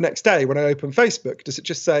happens the next day when I open Facebook? Does it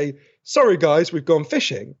just say, sorry, guys, we've gone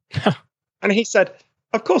fishing? And he said,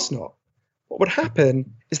 of course not. What would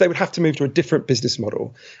happen is they would have to move to a different business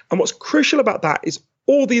model. And what's crucial about that is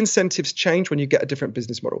all the incentives change when you get a different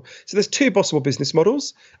business model. So there's two possible business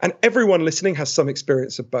models, and everyone listening has some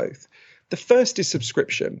experience of both. The first is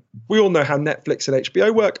subscription. We all know how Netflix and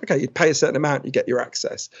HBO work. Okay, you'd pay a certain amount, you get your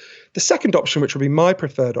access. The second option, which would be my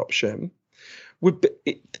preferred option, would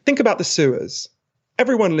be, think about the sewers.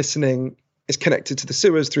 Everyone listening is connected to the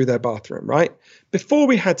sewers through their bathroom, right? Before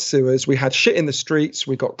we had sewers, we had shit in the streets,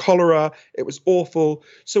 we got cholera, it was awful.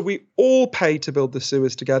 So we all paid to build the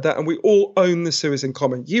sewers together and we all own the sewers in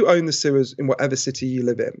common. You own the sewers in whatever city you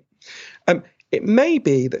live in. It may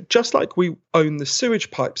be that just like we own the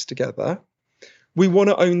sewage pipes together, we want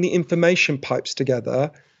to own the information pipes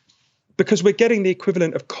together because we're getting the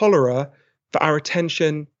equivalent of cholera for our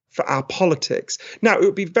attention, for our politics. Now, it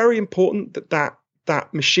would be very important that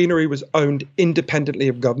machinery was owned independently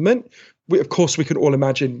of government. Of course, we can all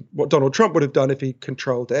imagine what Donald Trump would have done if he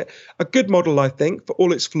controlled it. A good model, I think, for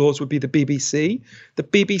all its flaws would be the BBC. The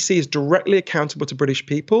BBC is directly accountable to British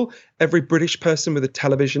people. Every British person with a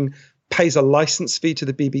television pays a license fee to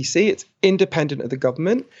the BBC. It's independent of the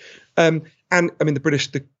government. And I mean,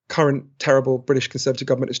 the current terrible British Conservative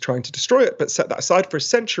government is trying to destroy it, but set that aside. For a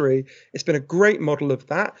century, it's been a great model of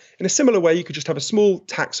that. In a similar way, you could just have a small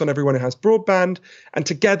tax on everyone who has broadband, and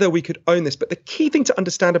together we could own this. But the key thing to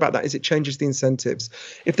understand about that is it changes the incentives.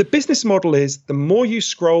 If the business model is the more you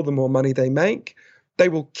scroll, the more money they make, they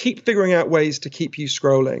will keep figuring out ways to keep you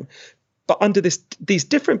scrolling. But under these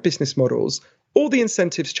different business models, all the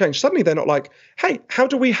incentives change. Suddenly they're not like, hey, how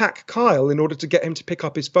do we hack Kyle in order to get him to pick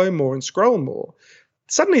up his phone more and scroll more?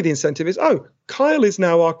 Suddenly the incentive is, oh, Kyle is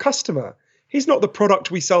now our customer. He's not the product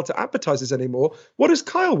we sell to advertisers anymore. What does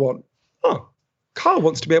Kyle want? Oh, Kyle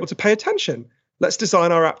wants to be able to pay attention. Let's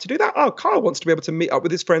design our app to do that. Oh, Kyle wants to be able to meet up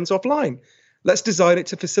with his friends offline. Let's design it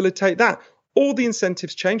to facilitate that. All the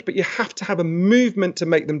incentives change, but you have to have a movement to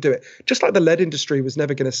make them do it. Just like the lead industry was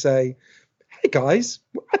never going to say, hey guys,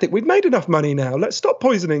 I think we've made enough money now. Let's stop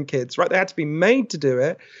poisoning kids, right? They had to be made to do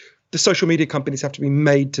it. The social media companies have to be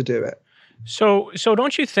made to do it. So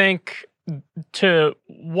don't you think, to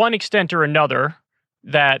one extent or another,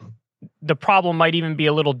 that the problem might even be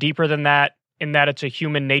a little deeper than that in that it's a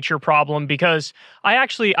human nature problem, because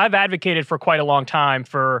I've advocated for quite a long time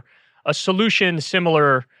for a solution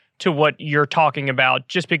similar to what you're talking about,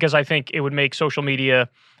 just because I think it would make social media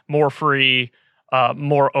more free,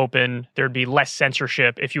 more open. There'd be less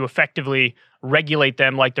censorship if you effectively regulate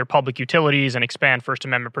them like they're public utilities and expand First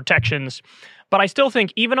Amendment protections. But I still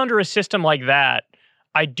think even under a system like that,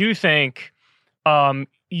 I do think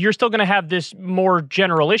you're still going to have this more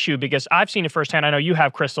general issue, because I've seen it firsthand. I know you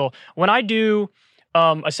have, Crystal. When I do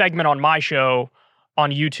a segment on my show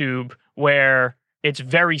on YouTube where it's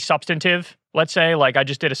very substantive, let's say, like I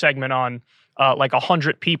just did a segment on like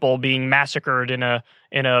 100 people being massacred in a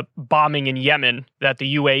bombing in Yemen that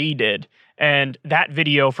the UAE did, and that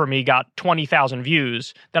video for me got 20,000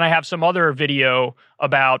 views. Then I have some other video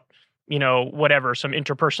about, whatever, some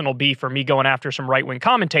interpersonal beef or me going after some right-wing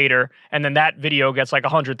commentator, and then that video gets like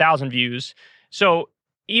 100,000 views. So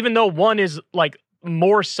even though one is like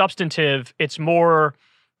more substantive, it's more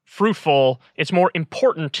fruitful, it's more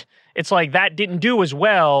important, it's like that didn't do as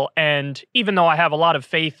well. And even though I have a lot of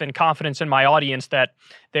faith and confidence in my audience that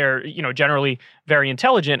they're, generally very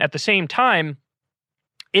intelligent, at the same time,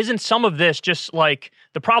 isn't some of this just like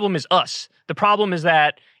the problem is us? The problem is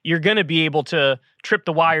that you're going to be able to trip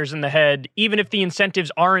the wires in the head, even if the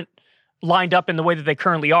incentives aren't lined up in the way that they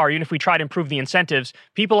currently are. Even if we try to improve the incentives,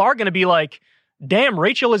 people are going to be like, damn,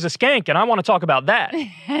 Rachel is a skank, and I want to talk about that.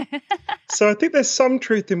 So I think there's some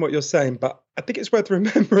truth in what you're saying, but I think it's worth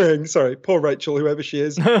remembering, sorry, poor Rachel, whoever she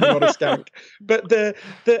is, not a skank. But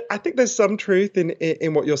I think there's some truth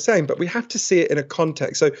in what you're saying, but we have to see it in a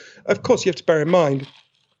context. So, of course, you have to bear in mind,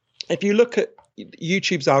 if you look at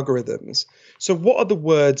YouTube's algorithms, so what are the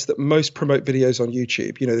words that most promote videos on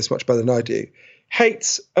YouTube? You know this much better than I do.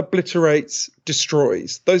 Hates, obliterates,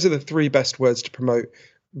 destroys. Those are the three best words to promote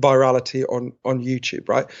virality on YouTube,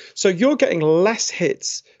 right? So you're getting less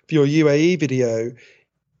hits for your UAE video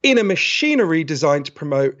in a machinery designed to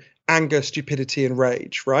promote anger, stupidity, and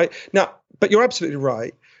rage, right? Now, but you're absolutely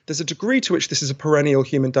right. There's a degree to which this is a perennial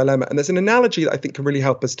human dilemma. And there's an analogy that I think can really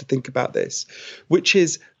help us to think about this, which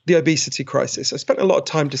is the obesity crisis. I spent a lot of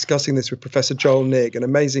time discussing this with Professor Joel Nigg, an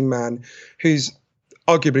amazing man who's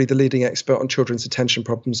arguably the leading expert on children's attention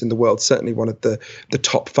problems in the world, certainly one of the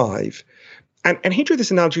top 5. And he drew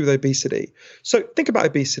this analogy with obesity. So think about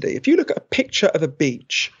obesity. If you look at a picture of a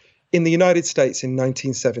beach in the United States in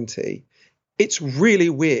 1970, it's really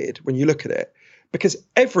weird when you look at it, because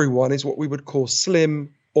everyone is what we would call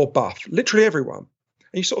slim or buff, literally everyone.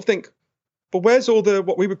 And you sort of think, but where's all the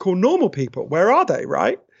what we would call normal people? Where are they,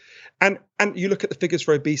 right? And you look at the figures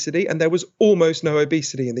for obesity, and there was almost no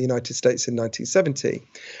obesity in the United States in 1970.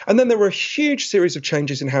 And then there were a huge series of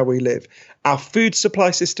changes in how we live. Our food supply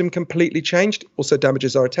system completely changed, also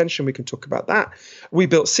damages our attention. We can talk about that. We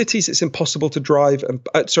built cities it's impossible to drive and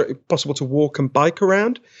impossible to walk and bike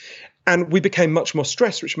around. And we became much more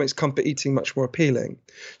stressed, which makes comfort eating much more appealing.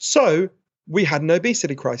 So we had an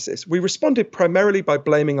obesity crisis. We responded primarily by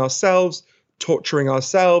blaming ourselves, torturing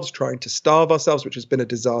ourselves, trying to starve ourselves, which has been a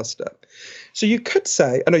disaster. So you could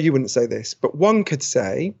say, I know you wouldn't say this, but one could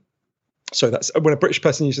say, so that's when a British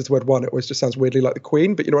person uses the word one, it always just sounds weirdly like the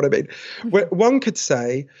Queen, but you know what I mean? Where one could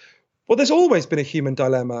say, well, there's always been a human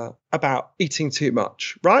dilemma about eating too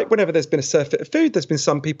much, right? Whenever there's been a surfeit of food, there's been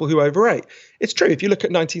some people who overate. It's true. If you look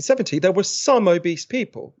at 1970, there were some obese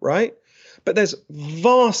people, right? But there's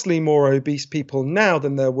vastly more obese people now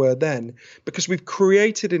than there were then, because we've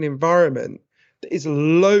created an environment that is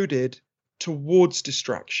loaded towards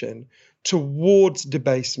distraction, towards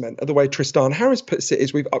debasement. And the way Tristan Harris puts it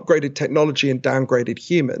is we've upgraded technology and downgraded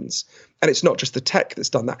humans. And it's not just the tech that's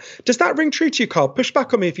done that. Does that ring true to you, Carl? Push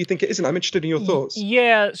back on me if you think it isn't. I'm interested in your thoughts.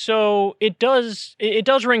 Yeah, so it does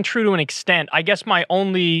ring true to an extent. I guess my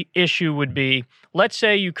only issue would be, let's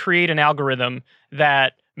say you create an algorithm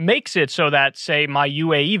that makes it so that, say, my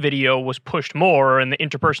UAE video was pushed more and the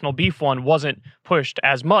interpersonal beef one wasn't pushed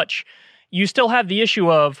as much. You still have the issue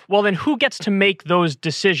of, well, then who gets to make those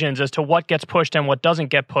decisions as to what gets pushed and what doesn't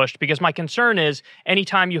get pushed? Because my concern is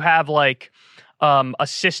anytime you have like a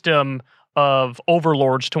system of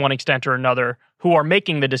overlords to one extent or another who are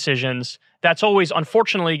making the decisions, that's always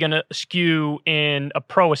unfortunately going to skew in a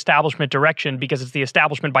pro-establishment direction, because it's the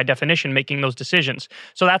establishment by definition making those decisions.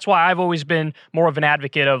 So that's why I've always been more of an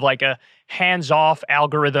advocate of like a hands-off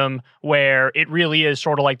algorithm where it really is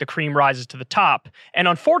sort of like the cream rises to the top. And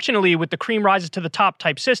unfortunately, with the cream rises to the top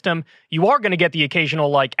type system, you are going to get the occasional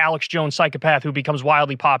like Alex Jones psychopath who becomes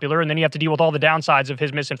wildly popular, and then you have to deal with all the downsides of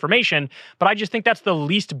his misinformation. But I just think that's the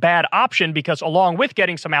least bad option, because along with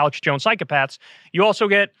getting some Alex Jones psychopaths, You also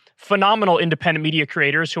get phenomenal independent media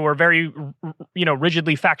creators who are very,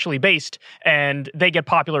 rigidly factually based, and they get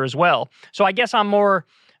popular as well. So I guess I'm more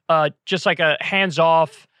just like a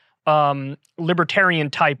hands-off libertarian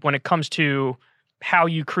type when it comes to how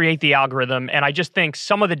you create the algorithm. And I just think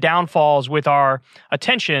some of the downfalls with our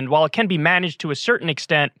attention, while it can be managed to a certain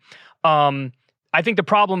extent, I think the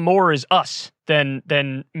problem more is us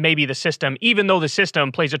than maybe the system, even though the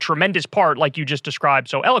system plays a tremendous part, like you just described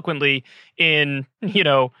so eloquently, in,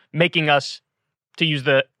 making us, to use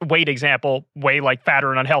the weight example, way like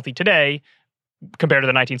fatter and unhealthy today compared to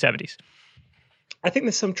the 1970s. I think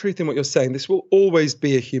there's some truth in what you're saying. This will always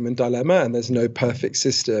be a human dilemma, and there's no perfect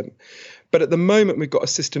system. But at the moment, we've got a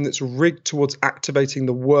system that's rigged towards activating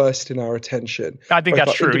the worst in our attention. I think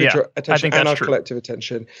that's true, yeah. I think and our collective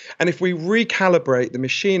attention. And if we recalibrate the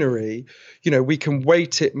machinery, we can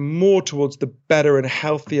weight it more towards the better and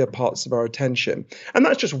healthier parts of our attention. And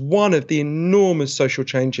that's just one of the enormous social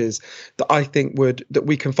changes that I think that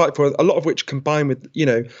we can fight for, a lot of which combine with,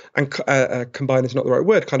 and combine is not the right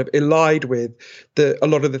word, kind of elide with a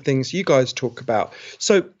lot of the things you guys talk about.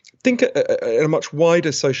 So think at a much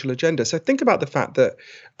wider social agenda. So think about the fact that,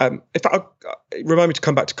 remind me to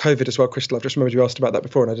come back to COVID as well, Crystal. I've just remembered you asked about that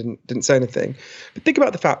before and I didn't say anything. But think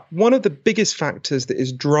about the fact, one of the biggest factors that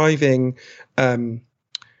is driving our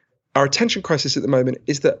attention crisis at the moment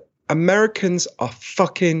is that Americans are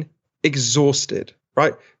fucking exhausted,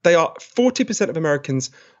 right? 40% of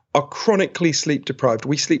Americans are chronically sleep deprived.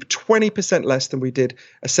 We sleep 20% less than we did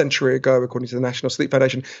a century ago, according to the National Sleep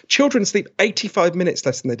Foundation. Children sleep 85 minutes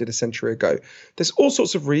less than they did a century ago. There's all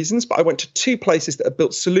sorts of reasons, but I went to two places that have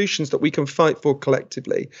built solutions that we can fight for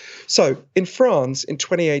collectively. So in France, in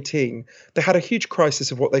 2018, they had a huge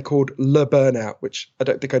crisis of what they called le burnout, which I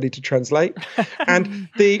don't think I need to translate. And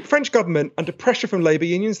the French government, under pressure from labor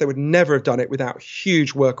unions, they would never have done it without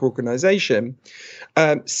huge worker organization,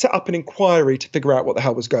 set up an inquiry to figure out what the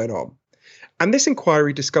hell was going on. And this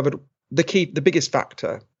inquiry discovered the biggest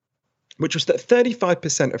factor, which was that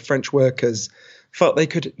 35% of French workers felt they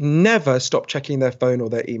could never stop checking their phone or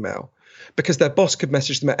their email because their boss could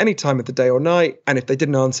message them at any time of the day or night, and if they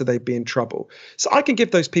didn't answer, they'd be in trouble. So I can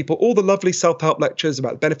give those people all the lovely self-help lectures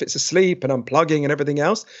about the benefits of sleep and unplugging and everything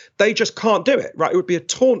else. They just can't do it, right? It would be a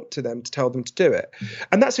taunt to them to tell them to do it.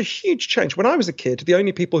 And that's a huge change. When I was a kid, the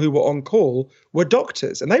only people who were on call were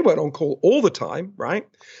doctors, and they weren't on call all the time, right?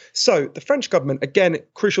 So the French government, again,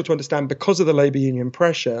 crucial to understand because of the labor union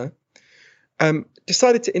pressure,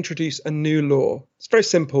 decided to introduce a new law. It's very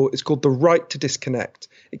simple. It's called the right to disconnect.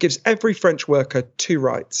 It gives every French worker two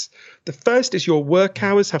rights. The first is your work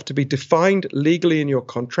hours have to be defined legally in your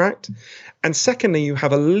contract. And secondly, you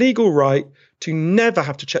have a legal right to never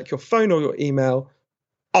have to check your phone or your email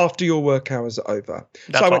after your work hours are over.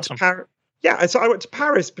 That's so I went awesome. to Paris. Yeah, and so I went to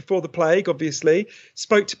Paris before the plague, obviously,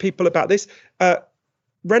 spoke to people about this.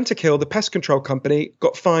 Rentokil, the pest control company,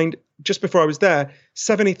 got fined just before I was there,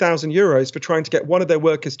 70,000 euros for trying to get one of their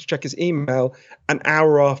workers to check his email an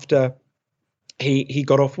hour after he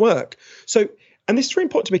got off work. So, and this is very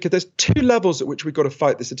important to me because there's two levels at which we've got to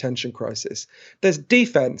fight this attention crisis. There's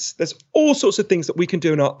defense. There's all sorts of things that we can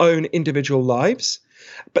do in our own individual lives.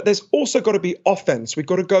 But there's also got to be offense. We've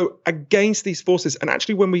got to go against these forces. And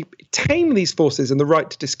actually, when we tame these forces, and the right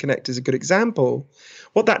to disconnect is a good example,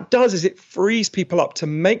 what that does is it frees people up to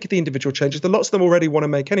make the individual changes that lots of them already want to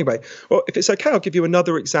make anyway. Well, if it's okay, I'll give you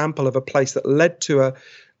another example of a place that led to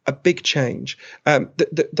a big change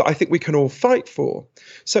that I think we can all fight for.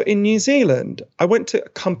 So in New Zealand, I went to a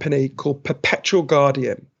company called Perpetual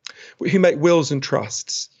Guardian, who make wills and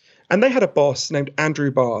trusts. And they had a boss named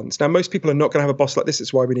Andrew Barnes. Now, most people are not going to have a boss like this.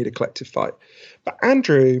 It's why we need a collective fight. But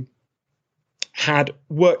Andrew had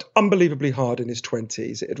worked unbelievably hard in his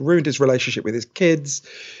 20s. It had ruined his relationship with his kids.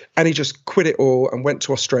 And he just quit it all and went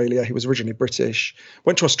to Australia. He was originally British,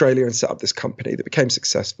 went to Australia and set up this company that became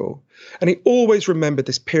successful. And he always remembered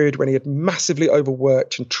this period when he had massively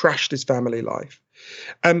overworked and trashed his family life.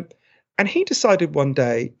 And he decided one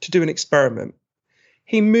day to do an experiment.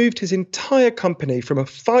 He moved his entire company from a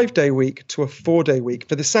 5-day week to a 4-day week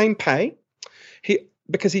for the same pay.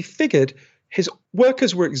 Because he figured his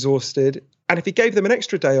workers were exhausted, and if he gave them an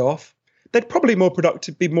extra day off, they'd probably be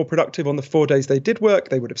more productive on the 4 days they did work.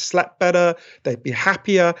 They would have slept better. They'd be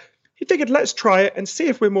happier. He figured, let's try it and see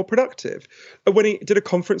if we're more productive. And when he did a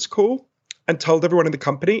conference call and told everyone in the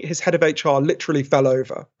company, his head of HR literally fell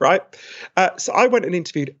over, right? So I went and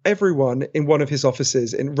interviewed everyone in one of his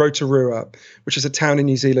offices in Rotorua, which is a town in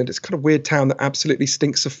New Zealand. It's kind of a weird town that absolutely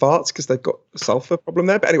stinks of farts because they've got a sulfur problem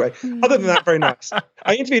there. But anyway, other than that, very nice.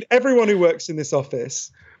 I interviewed everyone who works in this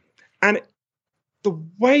office. And the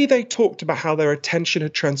way they talked about how their attention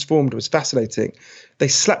had transformed was fascinating. They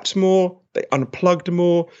slept more, they unplugged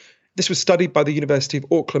more. This was studied by the University of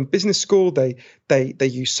Auckland Business School. They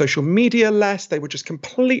used social media less. They were just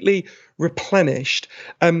completely replenished.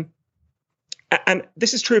 And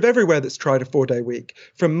this is true of everywhere that's tried a 4-day week.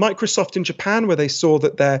 From Microsoft in Japan, where they saw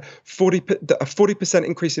that a 40%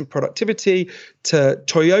 increase in productivity, to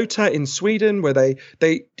Toyota in Sweden, where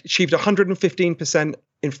they achieved 115%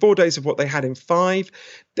 in 4 days of what they had in 5.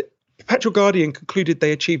 The Perpetual Guardian concluded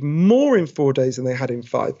they achieved more in 4 days than they had in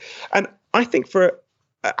 5. And I think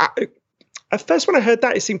at first, when I heard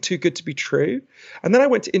that, it seemed too good to be true. And then I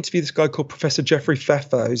went to interview this guy called Professor Jeffrey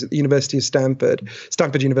Pfeffer, who's at the University of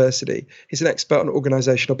Stanford University. He's an expert on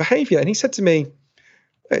organizational behavior. And he said to me,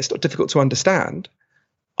 it's not difficult to understand.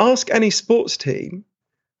 Ask any sports team,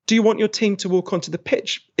 do you want your team to walk onto the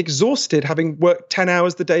pitch exhausted, having worked 10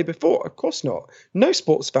 hours the day before? Of course not. No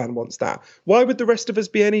sports fan wants that. Why would the rest of us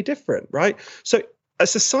be any different, right? So a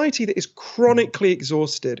society that is chronically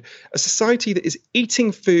exhausted, a society that is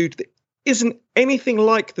eating food that isn't anything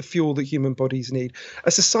like the fuel that human bodies need,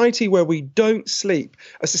 a society where we don't sleep,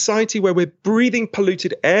 a society where we're breathing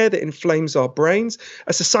polluted air that inflames our brains,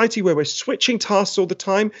 a society where we're switching tasks all the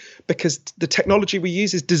time because the technology we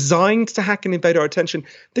use is designed to hack and invade our attention.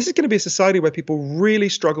 This is going to be a society where people really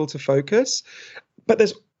struggle to focus.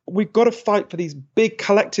 But we've got to fight for these big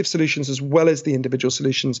collective solutions as well as the individual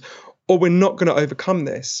solutions, or we're not going to overcome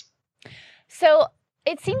this. So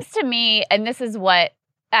it seems to me, and this is what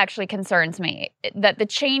actually concerns me, that the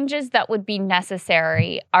changes that would be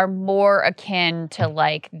necessary are more akin to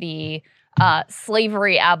like the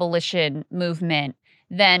slavery abolition movement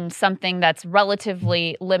than something that's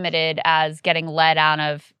relatively limited as getting lead out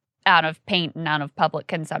of paint and out of public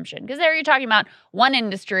consumption. Because there you're talking about one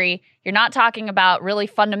industry. You're not talking about really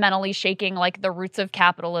fundamentally shaking like the roots of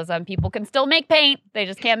capitalism. People can still make paint. They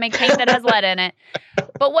just can't make paint that has lead in it.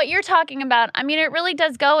 But what you're talking about, I mean, it really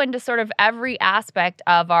does go into sort of every aspect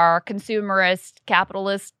of our consumerist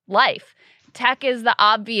capitalist life. Tech is the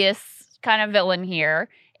obvious kind of villain here,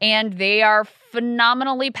 and they are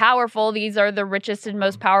phenomenally powerful. These are the richest and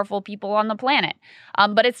most powerful people on the planet.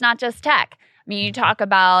 But it's not just tech. I mean, you talk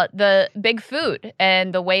about the big food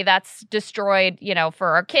and the way that's destroyed, for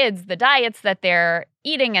our kids, the diets that they're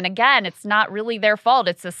eating. And again, it's not really their fault.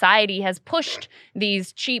 It's society has pushed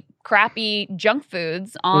these cheap, crappy junk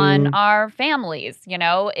foods on our families.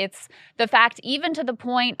 It's the fact, even to the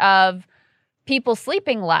point of people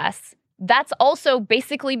sleeping less, that's also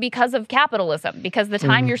basically because of capitalism, because the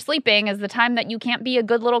time you're sleeping is the time that you can't be a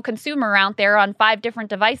good little consumer out there on 5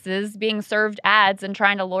 different devices being served ads and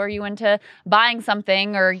trying to lure you into buying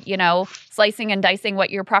something or, slicing and dicing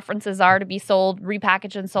what your preferences are to be sold,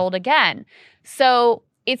 repackaged and sold again. So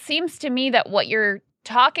it seems to me that what you're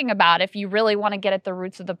talking about, if you really want to get at the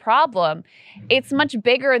roots of the problem, it's much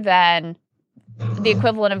bigger than the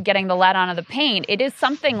equivalent of getting the lead onto the paint. It is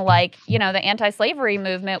something like, the anti-slavery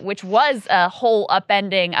movement, which was a whole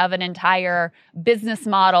upending of an entire business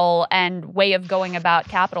model and way of going about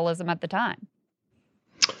capitalism at the time.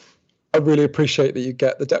 I really appreciate that you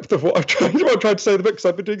get the depth of what I'm trying to say in the book, because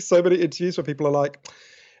I've been doing so many interviews where people are like,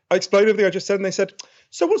 I explained everything I just said, and they said,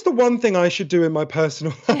 so what's the one thing I should do in my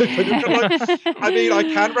personal life?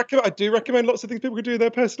 I do recommend lots of things people can do in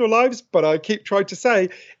their personal lives, but I keep trying to say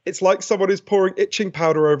it's like someone is pouring itching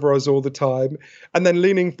powder over us all the time and then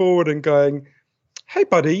leaning forward and going, hey,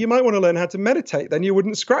 buddy, you might want to learn how to meditate. Then you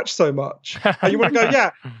wouldn't scratch so much. And you want to go, yeah,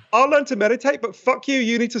 I'll learn to meditate, but fuck you.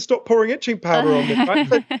 You need to stop pouring itching powder on me. Right?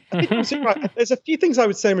 So I think you're right. There's a few things I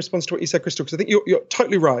would say in response to what you said, Crystal, because I think you're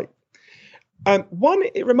totally right. One,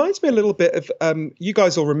 it reminds me a little bit of, you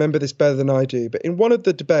guys will remember this better than I do, but in one of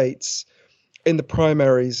the debates in the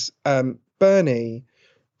primaries, Bernie,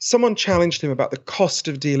 someone challenged him about the cost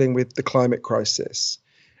of dealing with the climate crisis.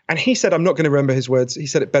 And he said, I'm not going to remember his words, he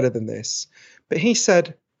said it better than this, but he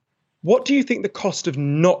said, what do you think the cost of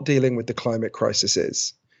not dealing with the climate crisis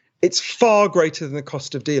is? It's far greater than the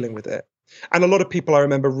cost of dealing with it. And a lot of people, I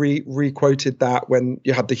remember, re-quoted that when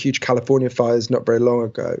you had the huge California fires not very long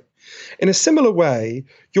ago. In a similar way,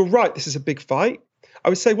 you're right, this is a big fight. I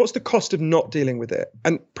would say, what's the cost of not dealing with it?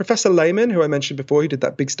 And Professor Lehman, who I mentioned before, he did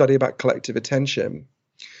that big study about collective attention.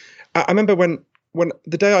 I remember when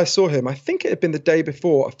the day I saw him, I think it had been the day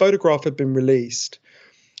before, a photograph had been released.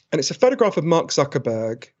 And it's a photograph of Mark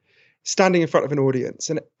Zuckerberg standing in front of an audience.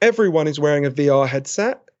 And everyone is wearing a VR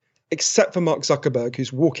headset, except for Mark Zuckerberg,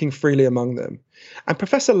 who's walking freely among them. And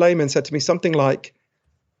Professor Lehman said to me something like,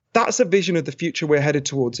 That's a vision of the future we're headed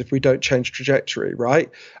towards if we don't change trajectory, right?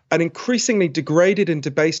 An increasingly degraded and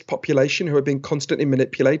debased population who are being constantly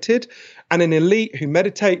manipulated, and an elite who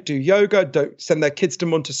meditate, do yoga, don't send their kids to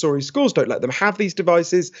Montessori schools, don't let them have these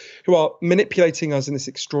devices, who are manipulating us in this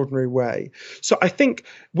extraordinary way. So I think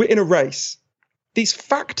we're in a race. These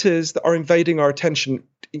factors that are invading our attention,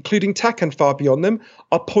 including tech and far beyond them,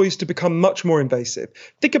 are poised to become much more invasive.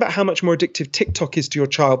 Think about how much more addictive TikTok is to your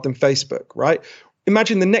child than Facebook, right?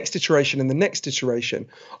 Imagine the next iteration and the next iteration.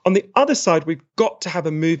 On the other side, we've got to have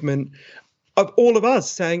a movement of all of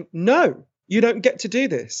us saying, no, you don't get to do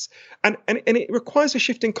this. And it requires a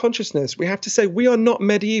shift in consciousness. We have to say we are not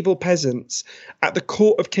medieval peasants at the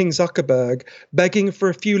court of King Zuckerberg begging for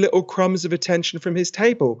a few little crumbs of attention from his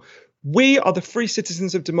table. We are the free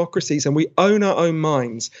citizens of democracies, and we own our own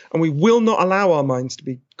minds, and we will not allow our minds to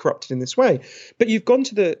be corrupted in this way. But you've gone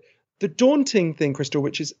to the daunting thing, Crystal,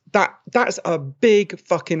 which is that's a big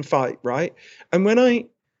fucking fight, right? And when I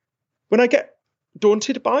get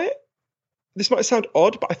daunted by it, this might sound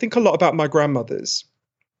odd, but I think a lot about my grandmothers,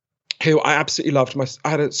 who I absolutely loved. I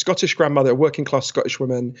had a Scottish grandmother, a working class Scottish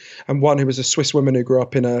woman, and one who was a Swiss woman who grew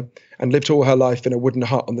up and lived all her life in a wooden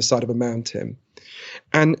hut on the side of a mountain.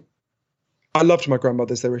 And I loved my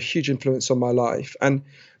grandmothers. They were a huge influence on my life. And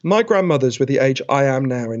my grandmothers were the age I am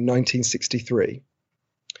now in 1963.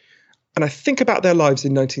 And I think about their lives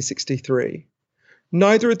in 1963.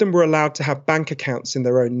 Neither of them were allowed to have bank accounts in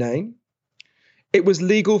their own name. It was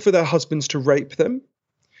legal for their husbands to rape them.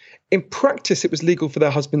 In practice, it was legal for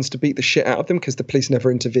their husbands to beat the shit out of them because the police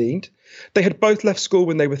never intervened. They had both left school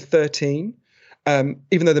when they were 13,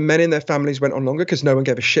 even though the men in their families went on longer because no one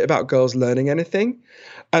gave a shit about girls learning anything.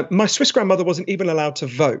 My Swiss grandmother wasn't even allowed to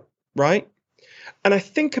vote, right? And I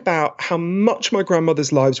think about how much my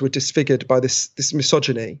grandmother's lives were disfigured by this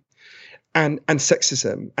misogyny and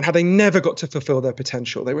sexism, and how they never got to fulfill their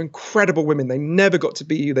potential. They were incredible women. They never got to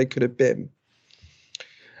be who they could have been.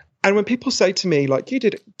 And when people say to me, like you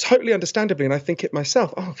did, totally understandably, and I think it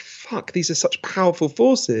myself, oh, fuck, these are such powerful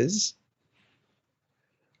forces.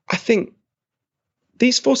 I think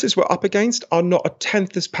these forces we're up against are not a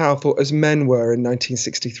tenth as powerful as men were in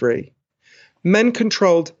 1963. Men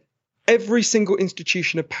controlled every single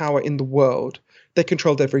institution of power in the world. They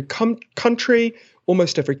controlled every country,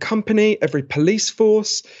 almost every company, every police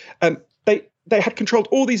force. They had controlled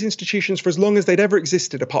all these institutions for as long as they'd ever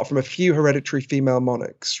existed, apart from a few hereditary female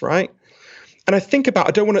monarchs, right? And I think about,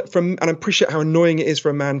 I don't want to, and I appreciate how annoying it is for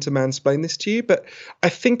a man to mansplain this to you, but I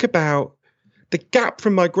think about the gap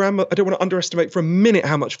from my grandma. I don't want to underestimate for a minute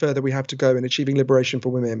how much further we have to go in achieving liberation for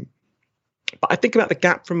women. But I think about the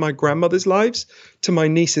gap from my grandmother's lives to my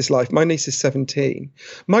niece's life. My niece is 17.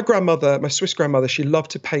 My grandmother, my Swiss grandmother, she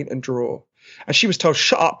loved to paint and draw. And she was told,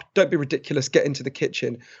 shut up, don't be ridiculous, get into the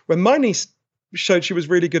kitchen. When my niece showed she was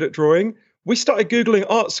really good at drawing, we started Googling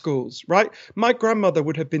art schools, right? My grandmother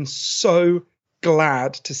would have been so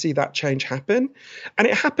glad to see that change happen. And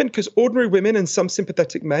it happened because ordinary women and some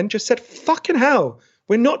sympathetic men just said, fucking hell,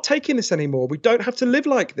 we're not taking this anymore. We don't have to live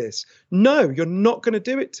like this. No, you're not going to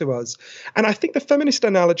do it to us. And I think the feminist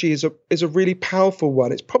analogy is a really powerful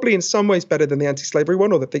one. It's probably in some ways better than the anti-slavery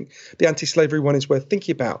one, or the anti-slavery one is worth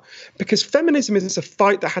thinking about. Because feminism is a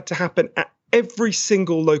fight that had to happen at every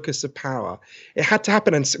single locus of power. It had to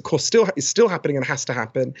happen, and of course is still happening and has to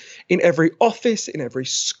happen in every office, in every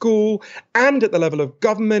school, and at the level of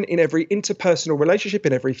government, in every interpersonal relationship,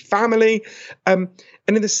 in every family. And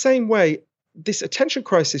in the same way, this attention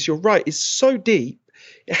crisis, you're right, is so deep,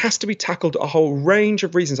 it has to be tackled a whole range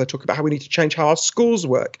of reasons. I talk about how we need to change how our schools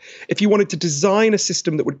work. If you wanted to design a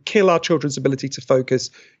system that would kill our children's ability to focus,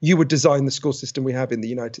 you would design the school system we have in the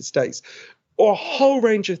United States, or a whole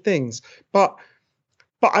range of things. But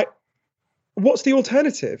what's the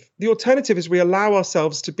alternative? The alternative is we allow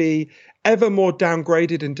ourselves to be ever more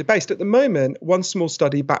downgraded and debased. At the moment, one small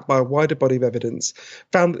study backed by a wider body of evidence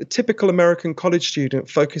found that the typical American college student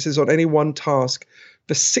focuses on any one task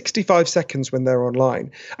for 65 seconds when they're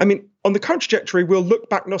online. I mean, on the current trajectory, we'll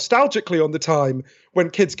look back nostalgically on the time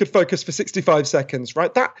when kids could focus for 65 seconds,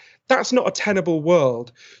 right? That's not a tenable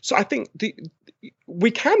world. So I think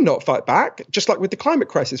we cannot fight back, just like with the climate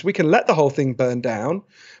crisis. We can let the whole thing burn down,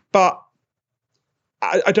 but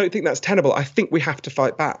I don't think that's tenable. I think we have to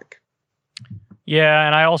fight back. Yeah,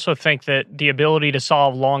 and I also think that the ability to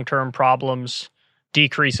solve long-term problems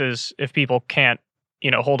decreases if people can't,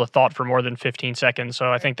 hold a thought for more than 15 seconds.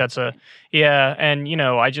 So I think that's and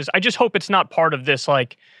I just hope it's not part of this.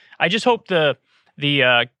 Like, I just hope the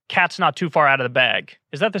cat's not too far out of the bag.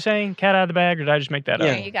 Is that the saying? Cat out of the bag, or did I just make that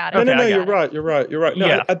Yeah. up? You got it. No, Okay, you're right. You're right. No,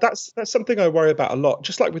 Yeah. that's something I worry about a lot.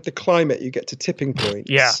 Just like with the climate, you get to tipping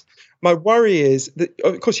points. Yeah. My worry is that,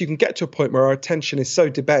 of course, you can get to a point where our attention is so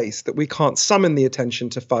debased that we can't summon the attention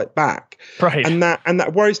to fight back. Right. And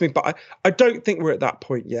that worries me. But I don't think we're at that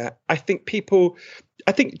point yet. I think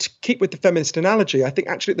to keep with the feminist analogy, I think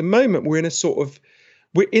actually at the moment we're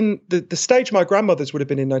in the stage my grandmothers would have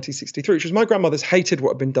been in 1963, which was my grandmothers hated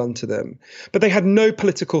what had been done to them, but they had no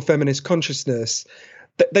political feminist consciousness.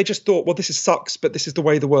 They just thought, well, this sucks, but this is the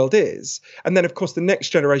way the world is. And then, of course, the next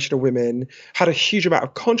generation of women had a huge amount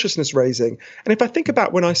of consciousness raising. And if I think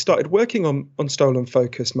about when I started working on Stolen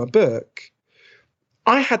Focus, my book,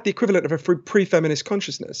 I had the equivalent of a pre-feminist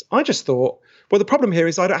consciousness. I just thought, well, the problem here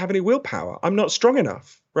is I don't have any willpower. I'm not strong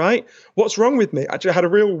enough, right? What's wrong with me? Actually, I had a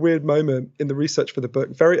real weird moment in the research for the book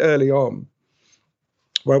very early on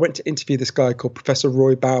where I went to interview this guy called Professor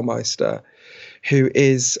Roy Baumeister, who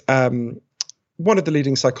is one of the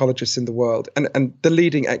leading psychologists in the world and the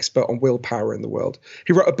leading expert on willpower in the world.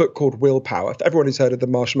 He wrote a book called Willpower. For everyone who's heard of the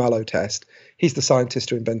marshmallow test, he's the scientist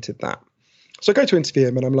who invented that. So I go to interview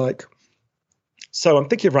him and I'm like, so I'm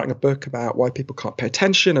thinking of writing a book about why people can't pay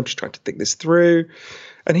attention. I'm just trying to think this through.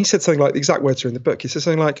 And he said something like, the exact words are in the book. He said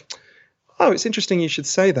something like, oh, it's interesting you should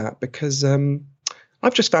say that because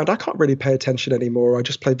I've just found I can't really pay attention anymore. I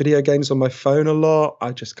just play video games on my phone a lot.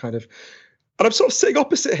 I just and I'm sort of sitting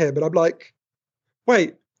opposite him and I'm like,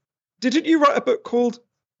 wait, didn't you write a book called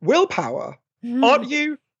Willpower? Aren't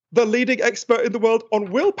you the leading expert in the world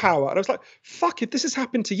on willpower? And I was like, fuck, if this has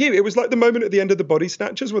happened to you. It was like the moment at the end of the Body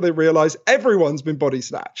Snatchers where they realize everyone's been body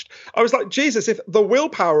snatched. I was like, Jesus, if the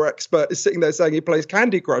willpower expert is sitting there saying he plays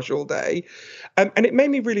Candy Crush all day. And it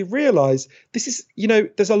made me really realize this is,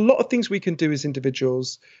 there's a lot of things we can do as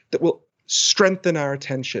individuals that will strengthen our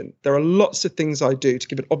attention. There are lots of things I do. To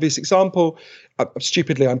give an obvious example,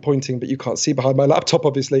 stupidly I'm pointing, but you can't see behind my laptop,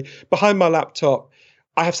 obviously. Behind my laptop,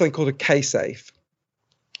 I have something called a K-Safe.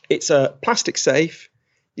 It's a plastic safe.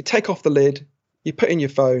 You take off the lid, you put in your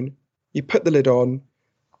phone, you put the lid on,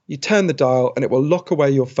 you turn the dial, and it will lock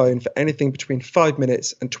away your phone for anything between 5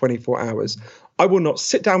 minutes and 24 hours. I will not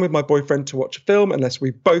sit down with my boyfriend to watch a film unless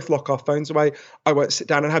we both lock our phones away. I won't sit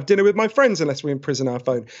down and have dinner with my friends unless we imprison our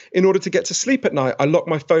phone. In order to get to sleep at night, I lock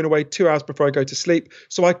my phone away 2 hours before I go to sleep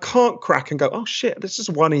so I can't crack and go, oh shit, there's just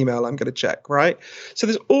one email I'm going to check, right? So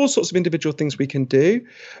there's all sorts of individual things we can do,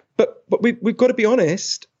 but we've got to be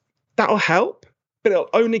honest. That'll help, but it'll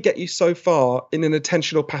only get you so far in an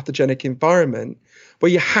attentional pathogenic environment where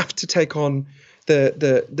you have to take on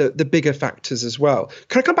the bigger factors as well.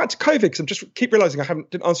 Can I come back to COVID? Because I just keep realizing I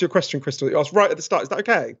didn't answer your question, Crystal, that you asked right at the start. Is that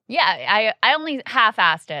okay? Yeah, I only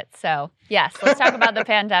half-assed it. So yes, let's talk about the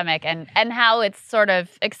pandemic and how it's sort of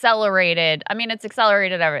accelerated. I mean, it's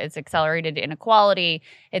accelerated inequality,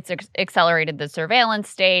 it's accelerated the surveillance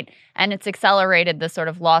state, and it's accelerated the sort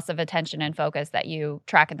of loss of attention and focus that you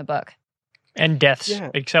track in the book. And deaths,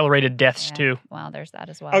 accelerated deaths too. Well, there's that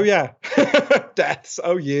as well. Oh yeah, deaths.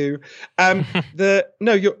 Oh you.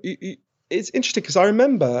 It's interesting because I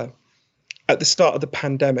remember at the start of the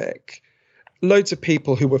pandemic, loads of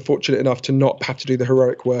people who were fortunate enough to not have to do the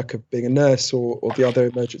heroic work of being a nurse or the other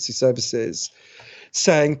emergency services,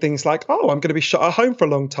 saying things like, "Oh, I'm going to be shut at home for a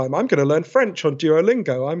long time. I'm going to learn French on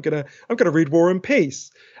Duolingo. I'm going to read War and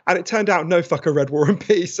Peace." And it turned out no fucker read War and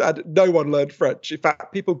Peace and no one learned French. In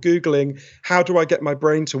fact, people Googling, how do I get my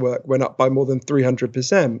brain to work, went up by more than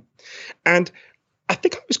 300%. And I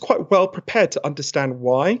think I was quite well prepared to understand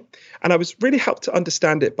why. And I was really helped to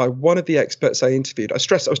understand it by one of the experts I interviewed. I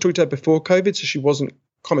stressed I was talking to her before COVID, so she wasn't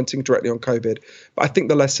commenting directly on COVID. But I think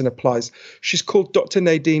the lesson applies. She's called Dr.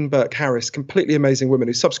 Nadine Burke-Harris, completely amazing woman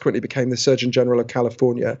who subsequently became the Surgeon General of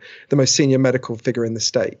California, the most senior medical figure in the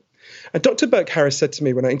state. And Dr. Burke-Harris said to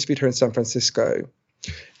me when I interviewed her in San Francisco,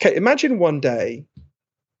 okay, imagine one day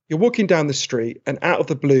you're walking down the street and out of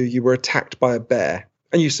the blue you were attacked by a bear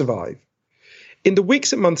and you survive. In the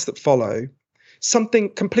weeks and months that follow,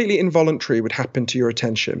 something completely involuntary would happen to your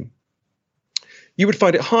attention. You would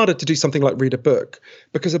find it harder to do something like read a book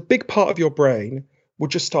because a big part of your brain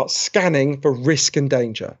would just start scanning for risk and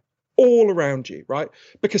danger all around you, right?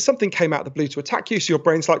 Because something came out of the blue to attack you. So your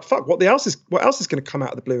brain's like, fuck, what else is going to come out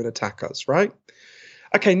of the blue and attack us, right?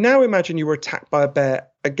 Okay, now imagine you were attacked by a bear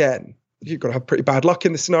again. You've got to have pretty bad luck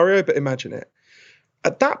in this scenario, but imagine it.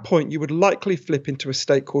 At that point, you would likely flip into a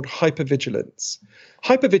state called hypervigilance.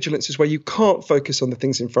 Hypervigilance is where you can't focus on the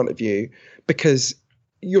things in front of you because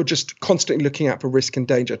you're just constantly looking out for risk and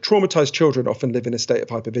danger. Traumatized children often live in a state of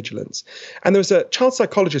hypervigilance. And there was a child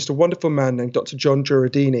psychologist, a wonderful man named Dr. John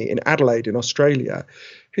Giordini in Adelaide in Australia,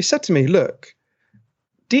 who said to me, look,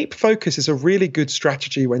 deep focus is a really good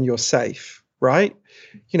strategy when you're safe, right?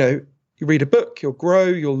 You read a book, you'll grow,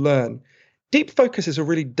 you'll learn. Deep focus is a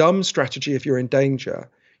really dumb strategy if you're in danger.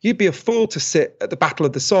 You'd be a fool to sit at the Battle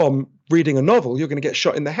of the Somme reading a novel. You're going to get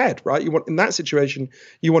shot in the head, right? In that situation,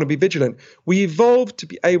 you want to be vigilant. We evolved to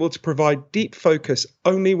be able to provide deep focus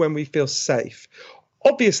only when we feel safe.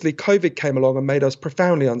 Obviously, COVID came along and made us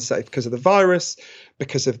profoundly unsafe because of the virus,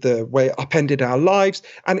 because of the way it upended our lives.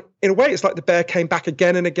 And in a way, it's like the bear came back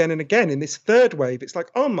again and again and again. In this third wave, it's like,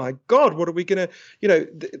 oh my God, what are we going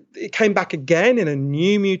to, it came back again in a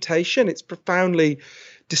new mutation. It's profoundly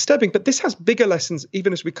disturbing. But this has bigger lessons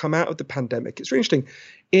even as we come out of the pandemic. It's really interesting.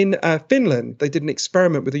 In Finland, they did an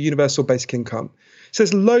experiment with a universal basic income. So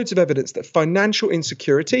there's loads of evidence that financial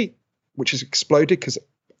insecurity, which has exploded because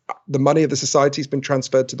the money of the society has been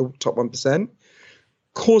transferred to the top 1%,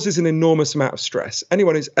 causes an enormous amount of stress.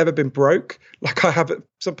 Anyone who's ever been broke, like I have at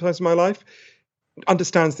some points in my life,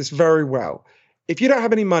 understands this very well. If you don't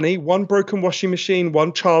have any money, one broken washing machine,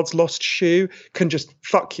 one child's lost shoe can just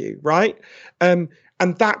fuck you, right? And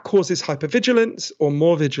that causes hypervigilance or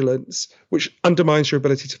more vigilance, which undermines your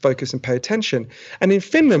ability to focus and pay attention. And in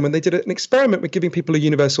Finland, when they did an experiment with giving people a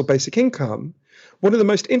universal basic income, one of the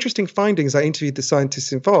most interesting findings, I interviewed the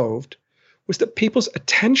scientists involved, was that people's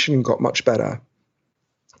attention got much better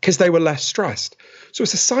because they were less stressed. So a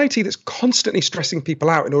society that's constantly stressing people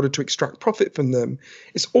out in order to extract profit from them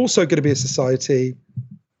is also going to be a society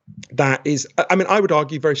that is, I would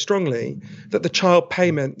argue very strongly that the child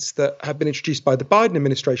payments that have been introduced by the Biden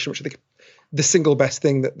administration, which I think the single best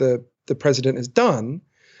thing that the president has done,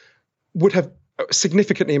 would have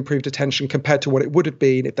significantly improved attention compared to what it would have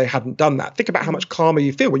been if they hadn't done that. Think about how much calmer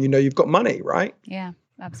you feel when you know you've got money, right? Yeah,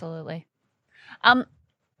 absolutely.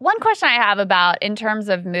 One question I have about in terms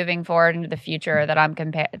of moving forward into the future that I'm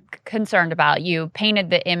concerned about, you painted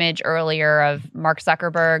the image earlier of Mark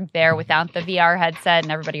Zuckerberg there without the VR headset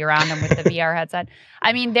and everybody around him with the VR headset.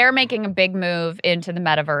 I mean, they're making a big move into the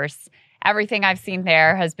metaverse. Everything I've seen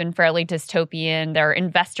there has been fairly dystopian. There are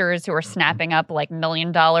investors who are snapping up like $1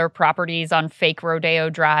 million properties on fake Rodeo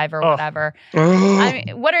Drive or whatever. I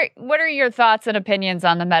mean, what are your thoughts and opinions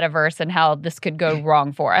on the metaverse and how this could go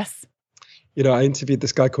wrong for us? I interviewed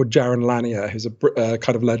this guy called Jaron Lanier, who's a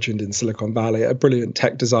kind of legend in Silicon Valley, a brilliant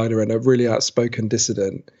tech designer and a really outspoken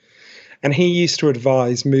dissident. And he used to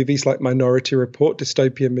advise movies like Minority Report,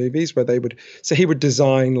 dystopian movies, where he would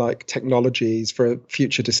design like technologies for a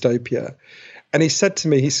future dystopia. And he said to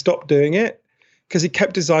me, he stopped doing it because he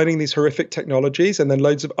kept designing these horrific technologies, and then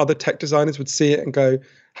loads of other tech designers would see it and go,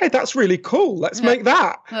 hey, that's really cool. Let's make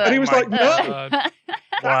that. And he was like, no, that's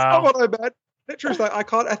not what I meant. Literally, like, I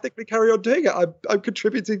can't ethically carry on doing it. I'm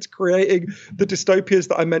contributing to creating the dystopias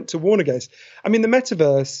that I meant to warn against. I mean, the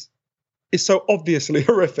metaverse is so obviously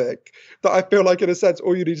horrific that I feel like, in a sense,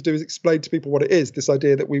 all you need to do is explain to people what it is, this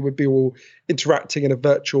idea that we would be all interacting in a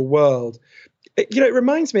virtual world. It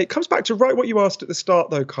reminds me, it comes back to what you asked at the start,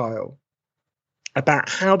 though, Kyle, about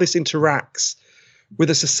how this interacts with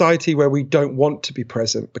a society where we don't want to be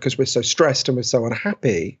present because we're so stressed and we're so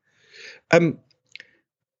unhappy.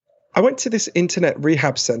 I went to this internet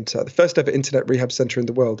rehab center, the first ever internet rehab center in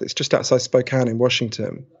the world. It's just outside Spokane in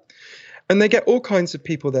Washington. And they get all kinds of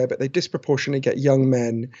people there, but they disproportionately get young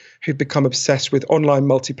men who've become obsessed with online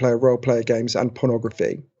multiplayer role-player games and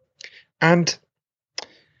pornography. And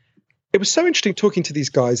it was so interesting talking to these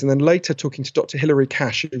guys and then later talking to Dr. Hilary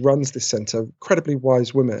Cash, who runs this center, incredibly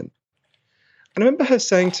wise woman. And I remember her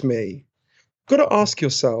saying to me, you've got to ask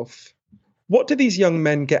yourself, what do these young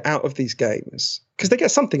men get out of these games? Because they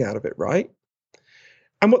get something out of it, right?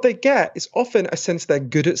 And what they get is often a sense they're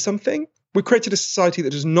good at something. We created a society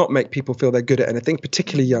that does not make people feel they're good at anything,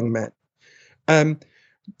 particularly young men.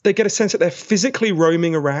 They get a sense that they're physically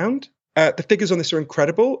roaming around. The figures on this are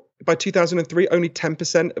incredible. By 2003, only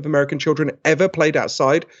 10% of American children ever played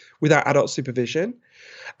outside without adult supervision.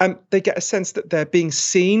 They get a sense that they're being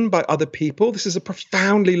seen by other people. This is a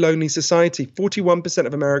profoundly lonely society. 41%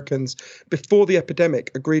 of Americans before the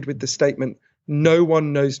epidemic agreed with the statement, no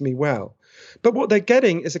one knows me well. But what they're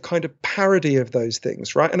getting is a kind of parody of those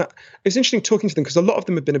things, right? And it was interesting talking to them because a lot of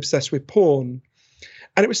them have been obsessed with porn.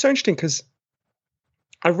 And it was so interesting because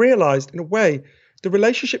I realized, in a way, the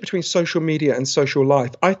relationship between social media and social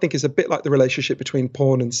life, I think, is a bit like the relationship between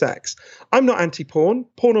porn and sex. I'm not anti-porn.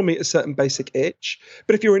 Porn will meet a certain basic itch.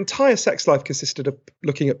 But if your entire sex life consisted of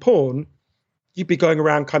looking at porn, you'd be going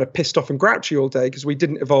around kind of pissed off and grouchy all day because we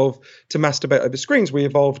didn't evolve to masturbate over screens. We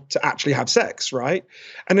evolved to actually have sex, right?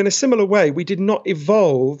 And in a similar way, we did not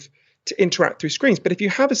evolve to interact through screens. But if you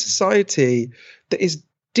have a society that is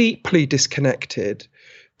deeply disconnected,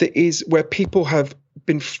 that is where people have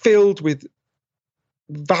been filled with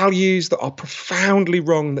values that are profoundly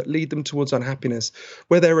wrong that lead them towards unhappiness,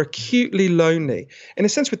 where they're acutely lonely. In a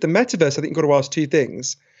sense, with the metaverse, I think you've got to ask two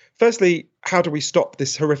things. Firstly, how do we stop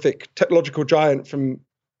this horrific technological giant from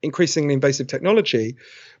increasingly invasive technology?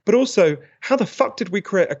 But also, how the fuck did we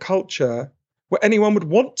create a culture where anyone would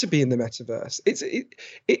want to be in the metaverse?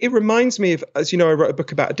 It reminds me of, as you know, I wrote a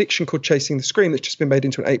book about addiction called Chasing the Scream that's just been made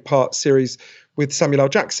into an 8-part series with Samuel L.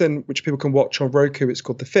 Jackson, which people can watch on Roku. It's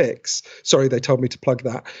called The Fix. Sorry, they told me to plug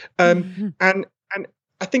that. And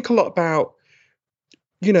I think a lot about,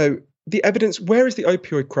 you know, the evidence. Where is the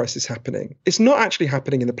opioid crisis happening? It's not actually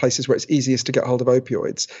happening in the places where it's easiest to get hold of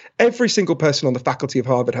opioids. Every single person on the faculty of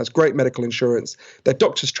Harvard has great medical insurance. Their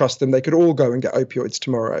doctors trust them. They could all go and get opioids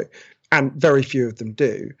tomorrow. And very few of them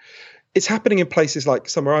do. It's happening in places like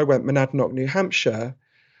somewhere I went, Monadnock, New Hampshire,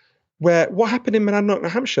 where what happened in Monadnock, New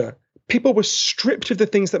Hampshire? People were stripped of the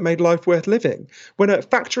things that made life worth living. When a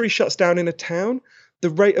factory shuts down in a town, the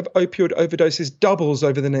rate of opioid overdoses doubles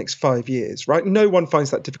over the next 5 years, right? No one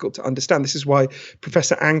finds that difficult to understand. This is why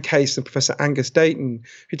Professor Ann Case and Professor Angus Dayton,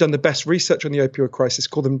 who've done the best research on the opioid crisis,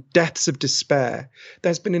 call them deaths of despair.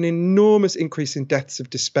 There's been an enormous increase in deaths of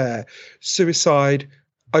despair, suicide,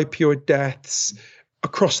 opioid deaths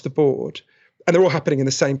across the board. And they're all happening in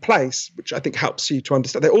the same place, which I think helps you to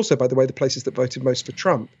understand. They're also, by the way, the places that voted most for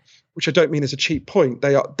Trump, which I don't mean as a cheap point.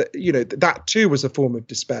 They are, you know, that too was a form of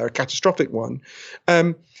despair, a catastrophic one.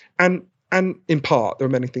 And in part, there are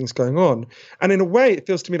many things going on. And in a way, it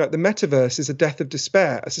feels to me like the metaverse is a death of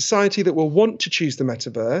despair. A society that will want to choose the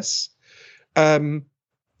metaverse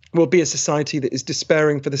will be a society that is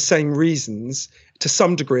despairing for the same reasons, to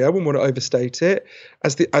some degree. I wouldn't want to overstate it,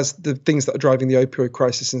 as the things that are driving the opioid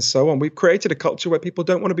crisis and so on. We've created a culture where people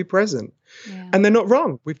don't want to be present. Yeah. And they're not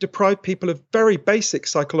wrong. We've deprived people of very basic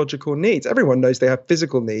psychological needs. Everyone knows they have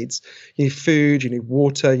physical needs. You need food, you need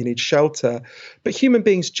water, you need shelter. But human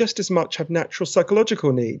beings just as much have natural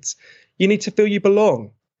psychological needs. You need to feel you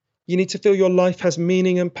belong. You need to feel your life has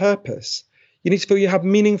meaning and purpose. You need to feel you have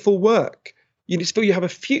meaningful work. You need to feel you have a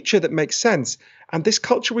future that makes sense. And this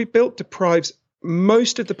culture we built deprives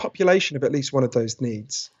most of the population of at least one of those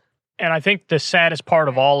needs. And I think the saddest part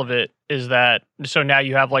of all of it is that, so now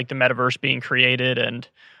you have like the metaverse being created, and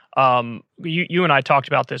you and I talked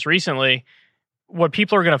about this recently. What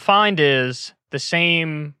people are going to find is the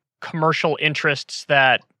same commercial interests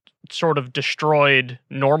that sort of destroyed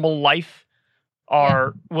normal life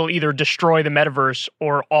will either destroy the metaverse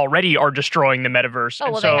or already are destroying the metaverse. Oh,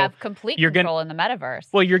 and well, so they have complete control in the metaverse.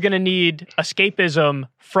 Well, you're going to need escapism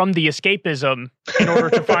from the escapism in order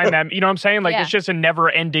to find them. You know what I'm saying? Like, it's just a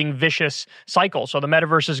never-ending vicious cycle. So the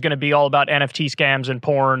metaverse is going to be all about NFT scams and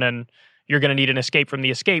porn, and you're going to need an escape from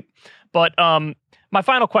the escape. But my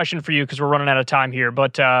final question for you, because we're running out of time here,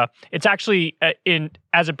 but it's actually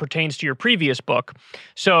as it pertains to your previous book.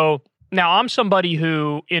 So now I'm somebody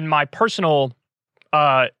who, in my personal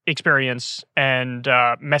experience and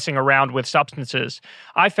messing around with substances,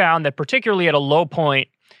 I found that particularly at a low point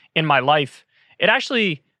in my life, it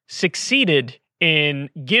actually succeeded in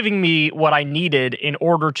giving me what I needed in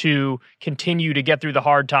order to continue to get through the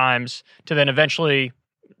hard times, to then eventually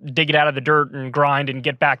dig it out of the dirt and grind and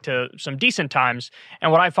get back to some decent times. And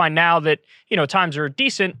what I find now that, you know, times are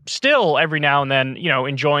decent, still every now and then, you know,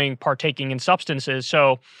 enjoying partaking in substances.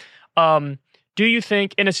 So, do you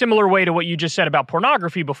think, in a similar way to what you just said about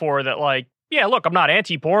pornography before, that like, yeah, look, I'm not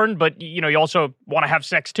anti-porn, but you know, you also want to have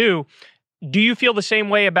sex too. Do you feel the same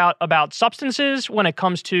way about substances when it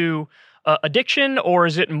comes to addiction, or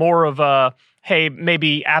is it more of a, hey,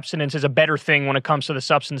 maybe abstinence is a better thing when it comes to the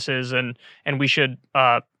substances, and we should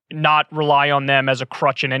not rely on them as a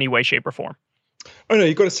crutch in any way, shape, or form? Oh no,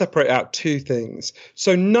 you've got to separate out two things.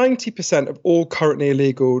 So 90% of all currently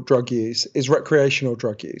illegal drug use is recreational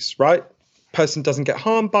drug use, right? Person doesn't get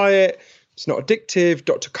harmed by it. It's not addictive.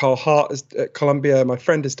 Dr. Carl Hart at Columbia, my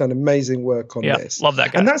friend, has done amazing work on this. Love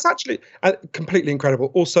that guy. And that's actually completely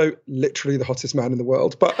incredible. Also, literally the hottest man in the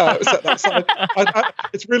world. But set that aside.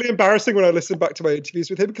 It's really embarrassing when I listen back to my interviews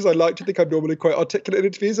with him, because I like to think I'm normally quite articulate in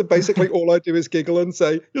interviews, and basically all I do is giggle and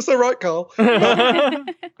say, "You're so right, Carl."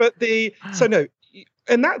 So no,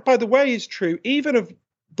 and that, by the way, is true even of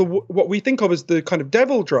what we think of as the kind of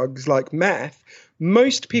devil drugs like meth.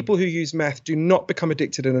 Most people who use meth do not become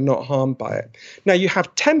addicted and are not harmed by it. Now, you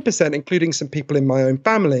have 10%, including some people in my own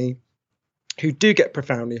family, who do get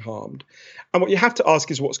profoundly harmed. And what you have to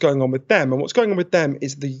ask is what's going on with them. And what's going on with them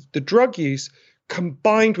is the drug use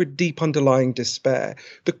combined with deep underlying despair.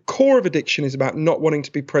 The core of addiction is about not wanting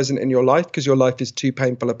to be present in your life because your life is too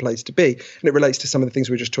painful a place to be. And it relates to some of the things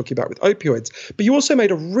we were just talking about with opioids. But you also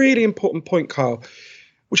made a really important point, Kyle,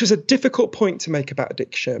 which is a difficult point to make about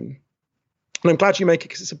addiction. And I'm glad you make it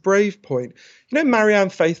because it's a brave point. You know Marianne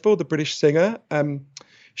Faithfull, the British singer?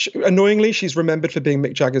 Annoyingly, she's remembered for being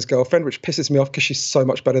Mick Jagger's girlfriend, which pisses me off because she's so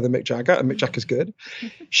much better than Mick Jagger, and Mick Jagger's good.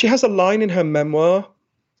 She has a line in her memoir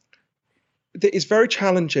that is very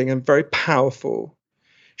challenging and very powerful.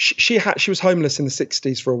 She was homeless in the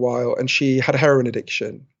 60s for a while, and she had a heroin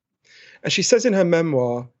addiction. And she says in her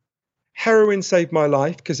memoir, heroin saved my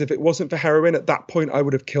life because if it wasn't for heroin, at that point, I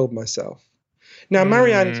would have killed myself. Now,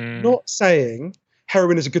 Marianne's not saying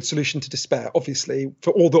heroin is a good solution to despair, obviously,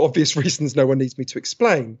 for all the obvious reasons no one needs me to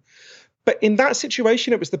explain. But in that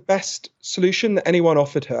situation, it was the best solution that anyone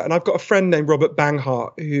offered her. And I've got a friend named Robert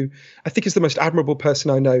Banghart, who I think is the most admirable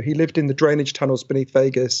person I know. He lived in the drainage tunnels beneath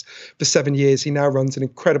Vegas for 7 years. He now runs an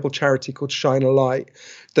incredible charity called Shine a Light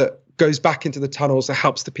that goes back into the tunnels and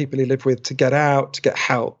helps the people he lived with to get out, to get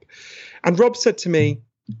help. And Rob said to me,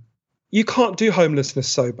 you can't do homelessness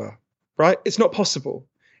sober, right? It's not possible.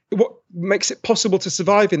 What makes it possible to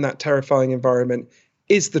survive in that terrifying environment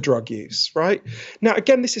is the drug use, right? Now,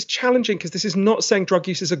 again, this is challenging because this is not saying drug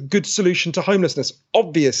use is a good solution to homelessness,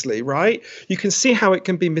 obviously, right? You can see how it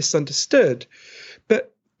can be misunderstood.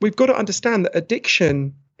 But we've got to understand that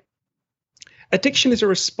addiction is a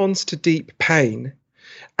response to deep pain.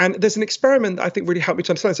 And there's an experiment that I think really helped me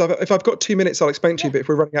to understand. So if I've got 2 minutes, I'll explain to you, but if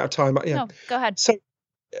we're running out of time, No, go ahead. So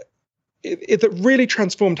it really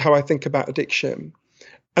transformed how I think about addiction,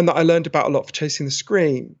 and that I learned about a lot for Chasing the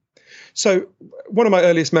Scream. So one of my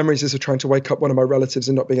earliest memories is of trying to wake up one of my relatives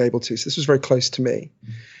and not being able to. So this was very close to me.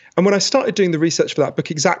 And when I started doing the research for that book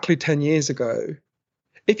exactly 10 years ago,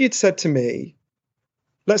 if you'd said to me,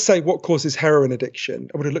 let's say what causes heroin addiction,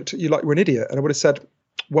 I would have looked at you like you're an idiot. And I would have said,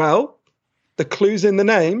 well, the clue's in the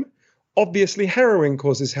name. Obviously, heroin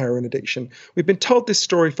causes heroin addiction. We've been told this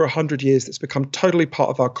story for 100 years that's become totally part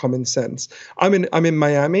of our common sense. I'm in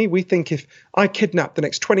Miami. We think if I kidnapped the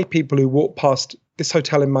next 20 people who walk past this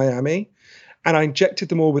hotel in Miami and I injected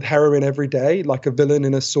them all with heroin every day, like a villain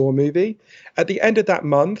in a Saw movie, at the end of that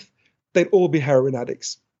month, they'd all be heroin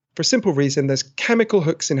addicts. For a simple reason, there's chemical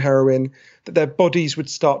hooks in heroin that their bodies would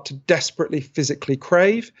start to desperately physically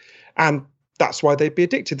crave, and that's why they'd be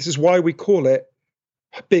addicted. This is why we call it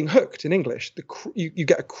being hooked in English. You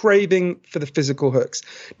get a craving for the physical hooks.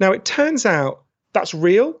 Now, it turns out that's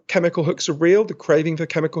real. Chemical hooks are real. The craving for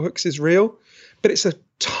chemical hooks is real. But it's a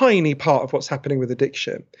tiny part of what's happening with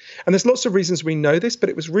addiction. And there's lots of reasons we know this, but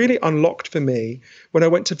it was really unlocked for me when I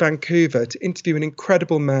went to Vancouver to interview an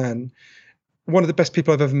incredible man, one of the best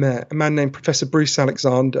people I've ever met, a man named Professor Bruce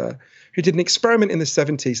Alexander, who did an experiment in the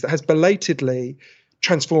 70s that has belatedly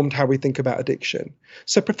transformed how we think about addiction.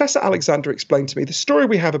 So Professor Alexander explained to me the story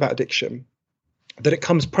we have about addiction, that it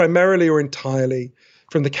comes primarily or entirely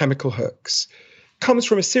from the chemical hooks, comes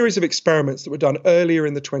from a series of experiments that were done earlier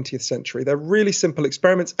in the 20th century. They're really simple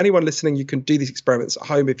experiments. Anyone listening, you can do these experiments at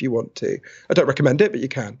home if you want to. I don't recommend it, but you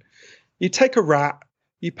can. You take a rat,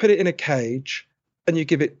 you put it in a cage, and you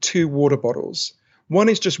give it 2 water bottles. One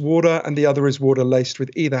is just water and the other is water laced with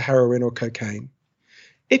either heroin or cocaine.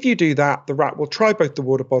 If you do that, the rat will try both the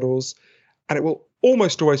water bottles and it will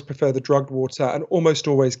almost always prefer the drugged water and almost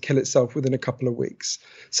always kill itself within a couple of weeks.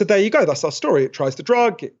 So there you go. That's our story. It tries the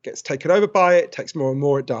drug, it gets taken over by it, takes more and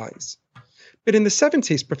more, it dies. But in the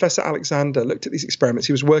 70s, Professor Alexander looked at these experiments.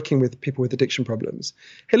 He was working with people with addiction problems.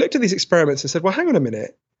 He looked at these experiments and said, well, hang on a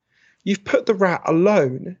minute. You've put the rat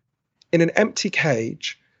alone in an empty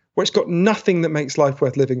cage where it's got nothing that makes life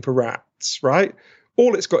worth living for rats, right?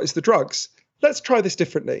 All it's got is the drugs. Let's try this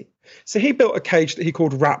differently. So he built a cage that he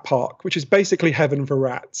called Rat Park, which is basically heaven for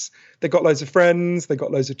rats. They got loads of friends, they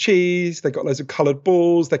got loads of cheese, they got loads of coloured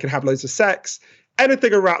balls, they can have loads of sex.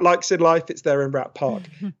 Anything a rat likes in life, it's there in Rat Park.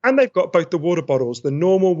 And they've got both the water bottles, the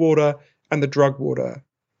normal water and the drug water.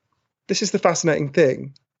 This is the fascinating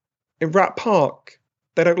thing. In Rat Park,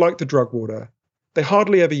 they don't like the drug water. They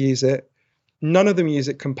hardly ever use it. None of them use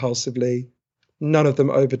it compulsively. None of them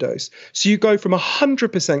overdose. So you go from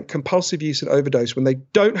 100% compulsive use and overdose when they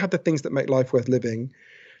don't have the things that make life worth living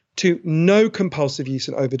to no compulsive use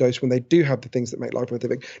and overdose when they do have the things that make life worth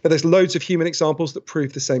living. Now, there's loads of human examples that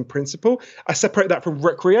prove the same principle. I separate that from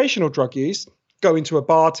recreational drug use. Go into a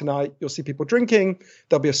bar tonight, you'll see people drinking.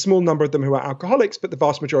 There'll be a small number of them who are alcoholics, but the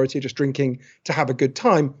vast majority are just drinking to have a good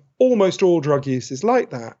time. Almost all drug use is like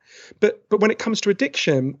that. But when it comes to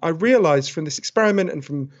addiction, I realized from this experiment and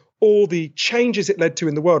from all the changes it led to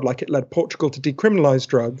in the world, like it led Portugal to decriminalize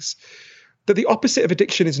drugs, that the opposite of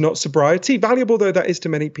addiction is not sobriety, valuable though that is to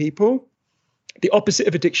many people. The opposite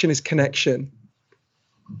of addiction is connection.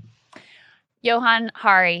 Johann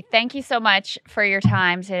Hari, thank you so much for your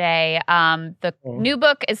time today. The new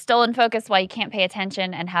book is still in focus, Why You Can't Pay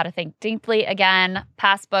Attention and How to Think Deeply Again.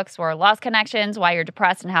 Past books were Lost Connections, Why You're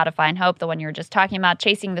Depressed and How to Find Hope, the one you were just talking about,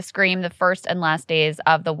 Chasing the Scream, the first and last days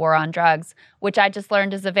of the war on drugs, which I just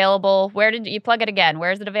learned is available. Where did you plug it again?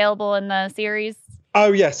 Where is it available in the series?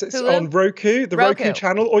 Oh, yes. It's Hulu? on Roku, the Roku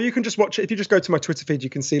channel, or you can just watch it. If you just go to my Twitter feed, you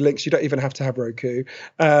can see links. You don't even have to have Roku.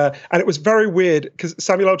 And it was very weird because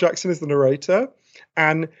Samuel L. Jackson is the narrator.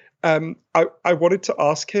 And I wanted to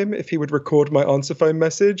ask him if he would record my answer phone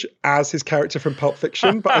message as his character from Pulp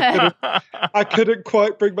Fiction, but I couldn't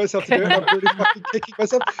quite bring myself to do it. I'm really fucking kicking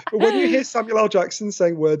myself. But when you hear Samuel L. Jackson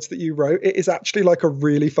saying words that you wrote, it is actually like a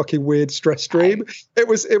really fucking weird stress stream. It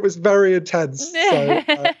was very intense. So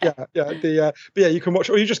you can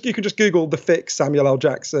watch, or you can just Google The Fix Samuel L.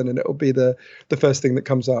 Jackson, and it'll be the first thing that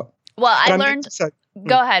comes up. Well, I learned.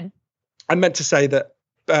 Go ahead. I meant to say that.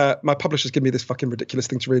 My publishers give me this fucking ridiculous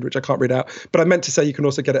thing to read, which I can't read out. But I meant to say you can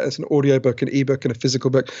also get it as an audiobook, an ebook, and a physical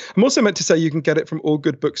book. I'm also meant to say you can get it from all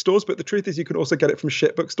good bookstores, but the truth is you can also get it from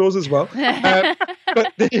shit bookstores as well.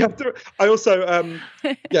 But I also,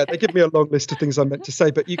 they give me a long list of things I meant to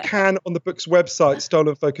say. But you can, on the book's website,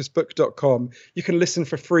 stolenfocusbook.com, you can listen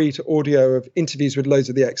for free to audio of interviews with loads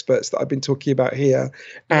of the experts that I've been talking about here.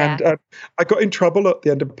 And I got in trouble at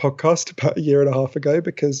the end of a podcast about a year and a half ago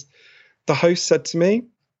because the host said to me,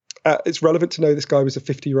 it's relevant to know this guy was a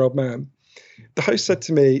 50-year-old man. The host said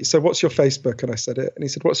to me, so what's your Facebook? And I said it. And he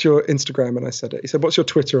said, what's your Instagram? And I said it. He said, what's your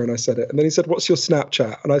Twitter? And I said it. And then he said, what's your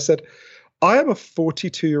Snapchat? And I said, I am a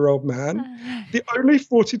 42-year-old man. The only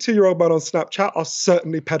 42-year-old man on Snapchat are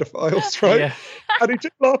certainly pedophiles, right? Yeah. And he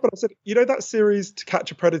just laughed. And I said, you know that series To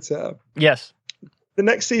Catch a Predator? Yes. The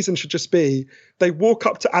next season should just be they walk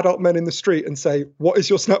up to adult men in the street and say, what is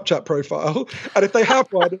your Snapchat profile? And if they have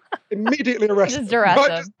one, immediately arrest them. Just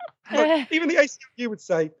arrest them. Even the ACLU would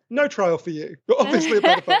say, no trial for you. You're obviously a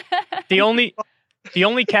pedophile. The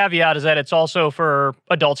only caveat is that it's also for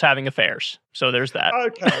adults having affairs. So there's that.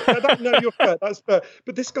 Okay. No, you're fair. That's fair.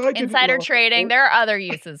 But this guy didn't Insider trading. There are other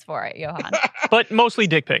uses for it, Johann. But mostly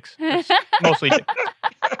dick pics. Mostly dick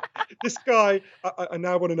pics. This guy, I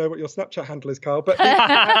now want to know what your Snapchat handle is, Carl. But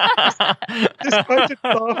this guy didn't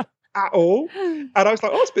laugh at all. And I was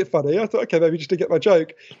like, oh, it's a bit funny. I thought, okay, maybe just to get my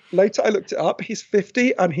joke. Later, I looked it up. He's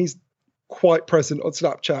 50 and he's quite present on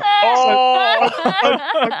Snapchat. Oh! So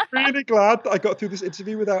I'm really glad that I got through this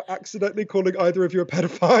interview without accidentally calling either of you a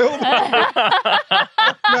pedophile.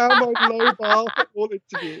 Now my low bar for all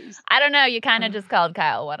interviews. I don't know. You kind of just called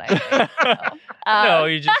Kyle what I did. So. No,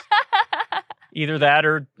 you just... Either that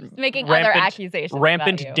or making other accusations.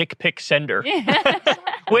 Rampant dick pic sender.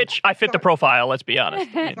 Which I fit the profile, let's be honest.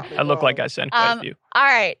 I look like I sent quite a few. All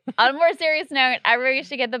right. On a more serious note, everybody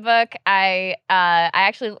should get the book. I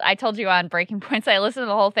told you on Breaking Points, I listened to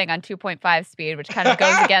the whole thing on 2.5 speed, which kind of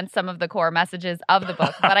goes against some of the core messages of the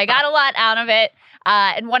book. But I got a lot out of it.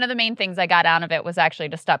 And one of the main things I got out of it was actually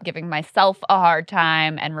to stop giving myself a hard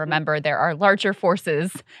time and remember there are larger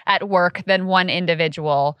forces at work than one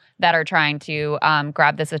individual that are trying to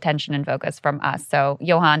grab this attention and focus from us. So,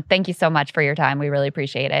 Johann, thank you so much for your time. We really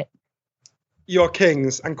appreciate it. You're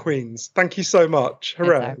kings and queens. Thank you so much.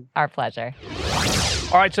 Hooray. It's our pleasure.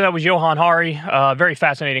 All right, so that was Johann Hari. Very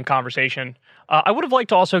fascinating conversation. I would have liked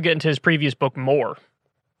to also get into his previous book more.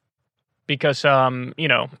 Because,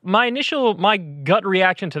 my gut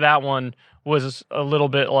reaction to that one was a little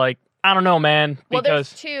bit like, I don't know, man. Well,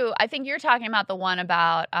 there's two. I think you're talking about the one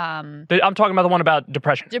about... I'm talking about the one about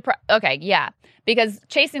depression. Okay, yeah. Because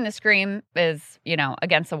Chasing the Scream is,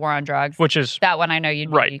 against the war on drugs. Which is... That one I know you'd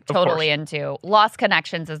be totally into. Lost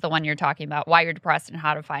Connections is the one you're talking about, Why You're Depressed and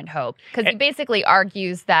How to Find Hope. Because he basically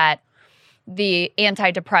argues that the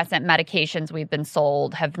antidepressant medications we've been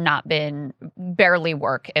sold have not been barely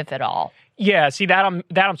work, if at all. Yeah, see, that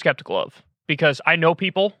I'm skeptical of. Because I know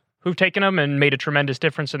people who've taken them and made a tremendous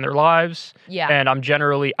difference in their lives. Yeah. And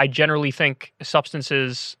I generally think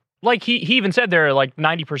substances, like he even said there, like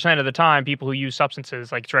 90% of the time people who use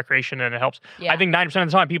substances, like it's recreation and it helps. Yeah. I think 90% of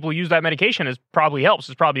the time people who use that medication probably helps.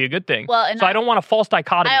 It's probably a good thing. Well, and so I don't want a false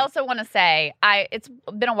dichotomy. I also want to say, it's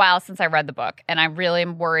been a while since I read the book, and I really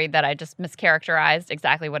am worried that I just mischaracterized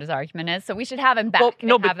exactly what his argument is. So we should have him back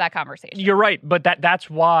and have that conversation. You're right, but that's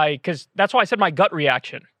why I said my gut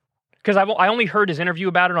reaction. Because I only heard his interview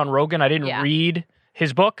about it on Rogan. I didn't read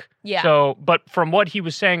his book. Yeah. So, but from what he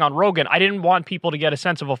was saying on Rogan, I didn't want people to get a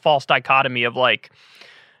sense of a false dichotomy of like,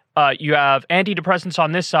 you have antidepressants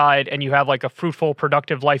on this side and you have like a fruitful,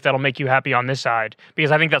 productive life that'll make you happy on this side. Because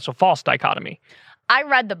I think that's a false dichotomy. I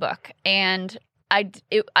read the book and I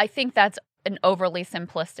think that's an overly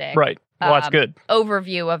simplistic right. Well, that's good.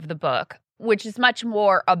 Overview of the book. which is much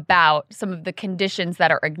more about some of the conditions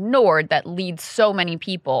that are ignored that lead so many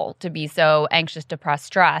people to be so anxious, depressed,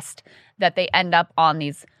 stressed that they end up on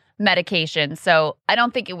these medications. So I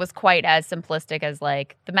don't think it was quite as simplistic as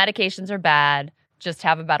like the medications are bad, just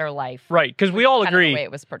have a better life. Right, because we all agree. The way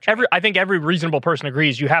it was portrayed. I think every reasonable person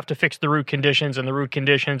agrees you have to fix the root conditions, and the root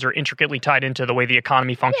conditions are intricately tied into the way the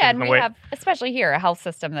economy functions. Yeah, and we have, especially here, a health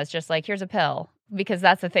system that's just like, here's a pill, because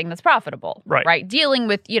that's the thing that's profitable. Right. Dealing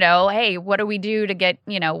with, hey, what do we do to get,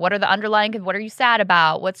 what are the underlying, what are you sad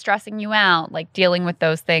about? What's stressing you out? Like dealing with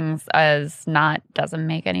those things doesn't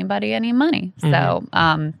make anybody any money. Mm-hmm.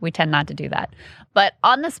 So we tend not to do that. But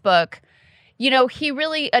on this book,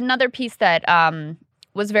 another piece that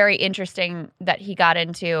was very interesting that he got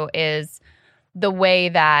into is the way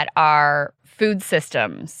that our food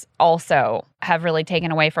systems also have really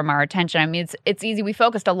taken away from our attention. I mean, it's easy. We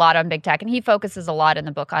focused a lot on big tech, and he focuses a lot in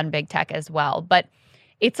the book on big tech as well. But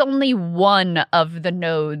it's only one of the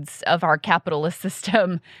nodes of our capitalist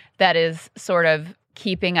system that is sort of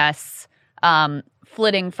keeping us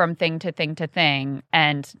flitting from thing to thing to thing,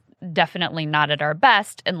 and definitely not at our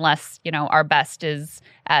best, unless our best is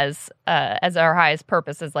as our highest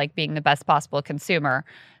purpose is like being the best possible consumer.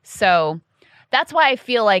 So that's why I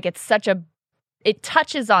feel like it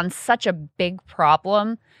touches on such a big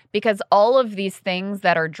problem, because all of these things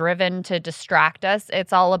that are driven to distract us,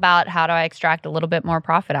 it's all about how do I extract a little bit more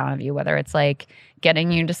profit out of you, whether it's like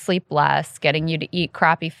getting you to sleep less, getting you to eat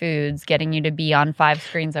crappy foods, getting you to be on 5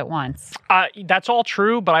 screens at once. That's all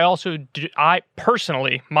true, but I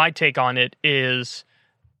personally, my take on it is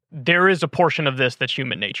there is a portion of this that's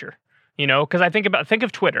human nature, because I think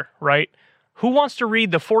of Twitter, right? Who wants to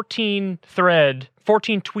read the 14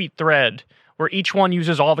 tweet thread where each one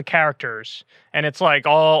uses all the characters, and it's like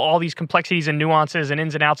all these complexities and nuances and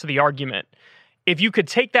ins and outs of the argument? If you could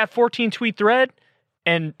take that 14 tweet thread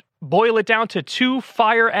and boil it down to 2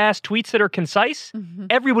 fire-ass tweets that are concise, mm-hmm.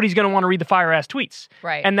 everybody's going to want to read the fire-ass tweets.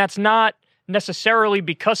 Right. And that's not necessarily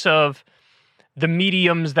because of the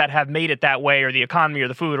mediums that have made it that way, or the economy, or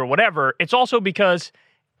the food, or whatever. It's also because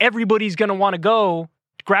everybody's going to want to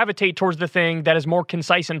gravitate towards the thing that is more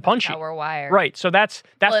concise and punchy. How we're wired. Right. So that's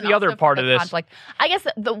the other part of this. Conflict. I guess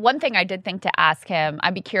the one thing I did think to ask him,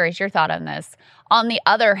 I'd be curious your thought on this. On the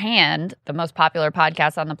other hand, the most popular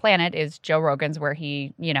podcast on the planet is Joe Rogan's, where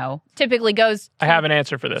he, typically goes I have an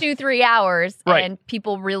answer for this. 2-3 hours, right. And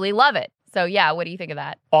people really love it. So yeah, what do you think of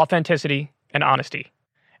that? Authenticity and honesty.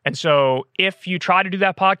 And so if you try to do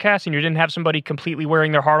that podcast and you didn't have somebody completely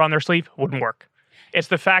wearing their heart on their sleeve, it wouldn't work. It's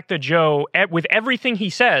the fact that Joe, with everything he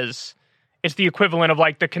says, it's the equivalent of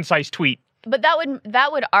like the concise tweet. But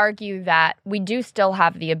that would argue that we do still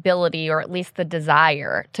have the ability, or at least the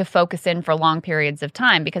desire, to focus in for long periods of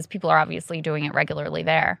time, because people are obviously doing it regularly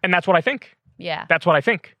there. And that's what I think. Yeah. That's what I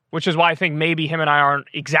think, which is why I think maybe him and I aren't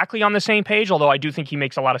exactly on the same page, although I do think he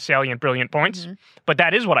makes a lot of salient, brilliant points. Mm-hmm. But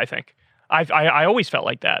that is what I think. I always felt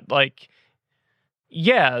like that. Like,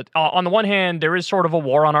 yeah, on the one hand, there is sort of a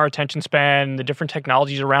war on our attention span. The different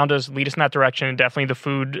technologies around us lead us in that direction. Definitely the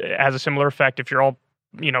food has a similar effect. If you're all,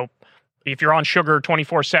 if you're on sugar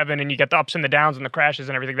 24/7 and you get the ups and the downs and the crashes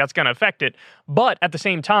and everything, that's going to affect it. But at the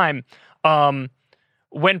same time,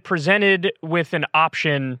 when presented with an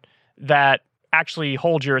option that actually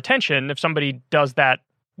holds your attention, if somebody does that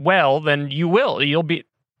well, then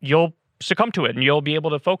you'll succumb to it, and you'll be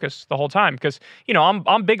able to focus the whole time. Because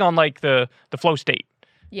I'm big on like the flow state.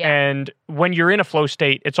 Yeah. And when you're in a flow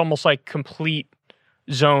state, it's almost like complete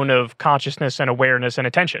zone of consciousness and awareness and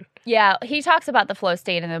attention. Yeah, he talks about the flow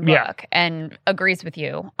state in the book and agrees with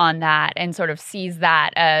you on that, and sort of sees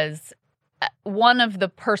that as one of the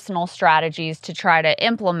personal strategies to try to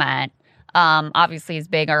implement. Obviously is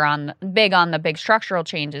big on the big structural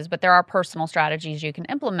changes, but there are personal strategies you can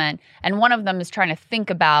implement. And one of them is trying to think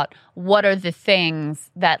about what are the things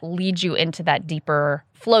that lead you into that deeper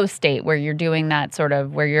flow state, where you're doing that sort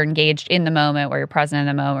of, where you're engaged in the moment, where you're present in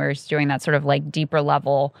the moment, where you're doing that sort of like deeper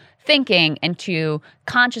level thinking, and to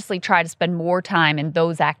consciously try to spend more time in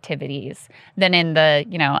those activities than in the,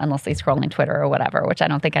 endlessly scrolling Twitter or whatever, which I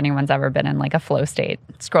don't think anyone's ever been in like a flow state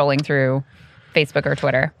scrolling through Facebook or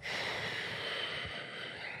Twitter.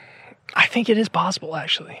 I think it is possible,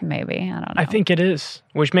 actually. Maybe. I don't know. I think it is,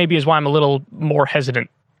 which maybe is why I'm a little more hesitant,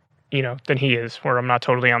 than he is, where I'm not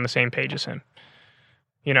totally on the same page as him.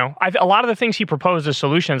 A lot of the things he proposed as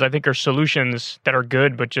solutions, I think, are solutions that are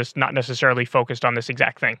good, but just not necessarily focused on this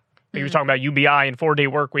exact thing. He was talking about UBI and 4-day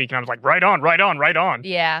work week, and I was like, right on, right on, right on.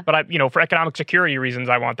 Yeah. But for economic security reasons,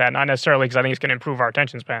 I want that, not necessarily because I think it's going to improve our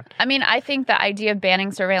attention span. I mean, I think the idea of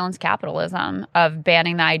banning surveillance capitalism, of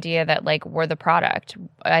banning the idea that like we're the product,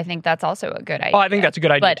 I think that's also a good idea. Oh, I think that's a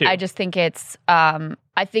good idea too. But I just think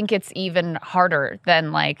it's even harder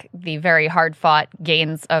than like the very hard fought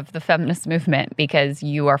gains of the feminist movement, because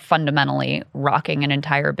you are fundamentally rocking an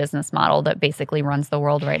entire business model that basically runs the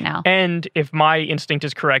world right now. And if my instinct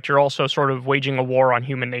is correct, you're also sort of waging a war on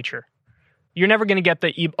human nature. You're never going to get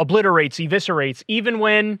the obliterates, eviscerates. Even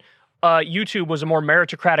when YouTube was a more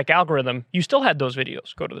meritocratic algorithm, you still had those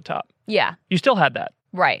videos go to the top. Yeah. You still had that.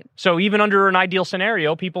 Right. So even under an ideal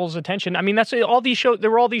scenario, people's attention, I mean, that's all these shows,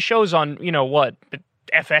 there were all these shows on, the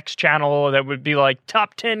FX channel that would be like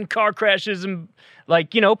top 10 car crashes, and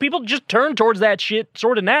like, people just turn towards that shit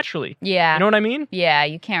sort of naturally. Yeah. You know what I mean? Yeah,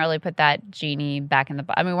 you can't really put that genie back in the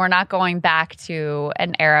I mean, we're not going back to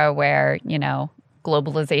an era where,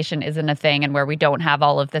 globalization isn't a thing and where we don't have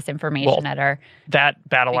all of this information at our that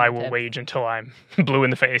battle I will fingertips. wage until I'm blue in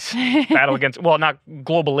the face. Battle against, not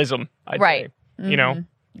globalism, I'd right. say.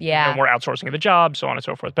 Yeah. No more outsourcing of the job, so on and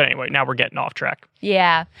so forth. But anyway, now we're getting off track.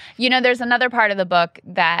 Yeah. There's another part of the book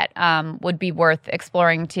that would be worth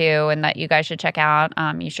exploring too, and that you guys should check out.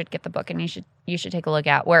 You should get the book and you should take a look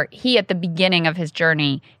at, where he, at the beginning of his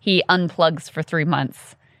journey, he unplugs for 3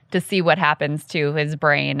 months to see what happens to his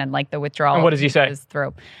brain and like the withdrawal. And what does he say?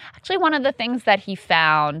 Through. Actually, one of the things that he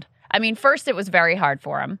found, I mean, first it was very hard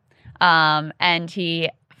for him. And he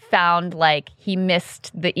found like he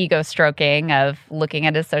missed the ego stroking of looking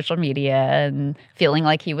at his social media and feeling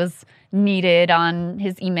like he was needed on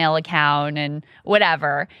his email account and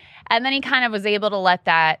whatever. And then he kind of was able to let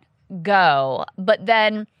that go. But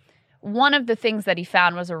then one of the things that he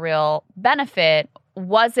found was a real benefit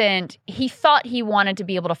wasn't, he thought he wanted to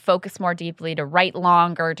be able to focus more deeply, to write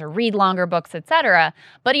longer, to read longer books, etc.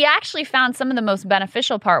 But he actually found some of the most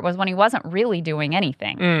beneficial part was when he wasn't really doing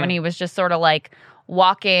anything, when he was just sort of like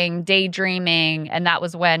walking, daydreaming, and that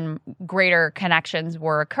was when greater connections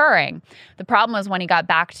were occurring. The problem was when he got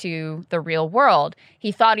back to the real world,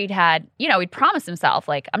 he thought he'd promised himself,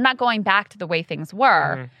 like, I'm not going back to the way things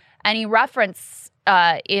were. Mm-hmm. And he referenced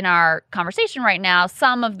in our conversation right now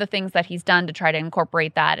some of the things that he's done to try to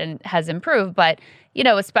incorporate that and has improved. But,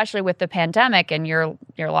 especially with the pandemic and you're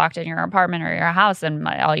locked in your apartment or your house and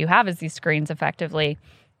all you have is these screens effectively,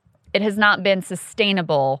 it has not been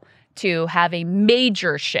sustainable to have a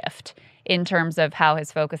major shift in terms of how his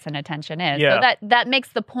focus and attention is. Yeah. So that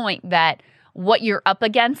makes the point that what you're up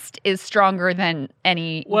against is stronger than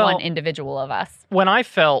any one individual of us. When I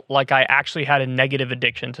felt like I actually had a negative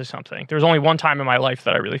addiction to something, there was only one time in my life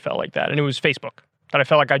that I really felt like that, and it was Facebook. That I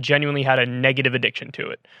felt like I genuinely had a negative addiction to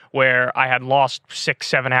it, where I had lost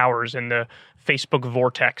 6-7 hours in the Facebook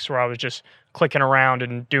vortex where I was just clicking around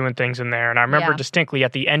and doing things in there. And I remember distinctly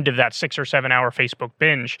at the end of that 6 or 7 hour Facebook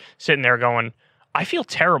binge, sitting there going, I feel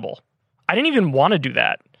terrible. I didn't even want to do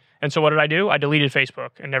that. And so what did I do? I deleted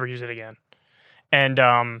Facebook and never used it again. And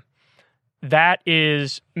that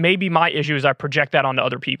is maybe my issue, is I project that onto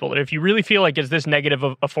other people. That if you really feel like it's this negative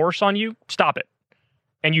of a force on you, stop it.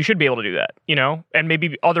 And you should be able to do that, and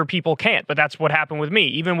maybe other people can't, but that's what happened with me.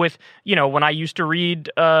 Even with, when I used to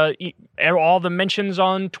read all the mentions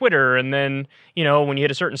on Twitter, and then, when you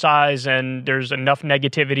hit a certain size and there's enough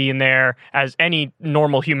negativity in there, as any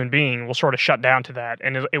normal human being will sort of shut down to that.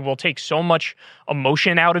 And it will take so much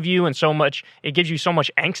emotion out of you, and it gives you so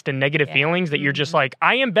much angst and negative feelings that you're just like,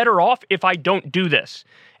 I am better off if I don't do this.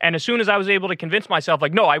 And as soon as I was able to convince myself,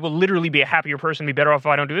 like, no, I will literally be a happier person, be better off if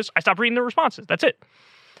I don't do this, I stopped reading the responses. That's it.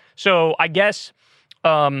 So I guess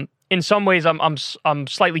in some ways I'm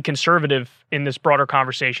slightly conservative in this broader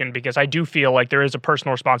conversation, because I do feel like there is a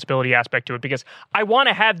personal responsibility aspect to it, because I want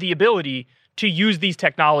to have the ability to use these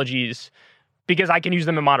technologies because I can use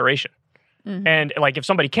them in moderation. Mm-hmm. And like if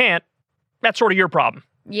somebody can't, that's sort of your problem.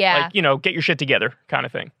 Yeah. Like, get your shit together kind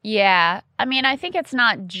of thing. Yeah. I mean, I think it's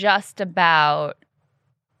not just about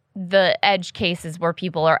the edge cases where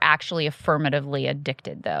people are actually affirmatively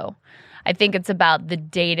addicted, though. I think it's about the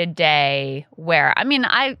day-to-day where, I mean,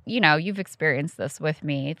 you've experienced this with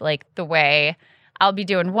me, like the way I'll be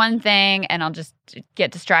doing one thing and I'll just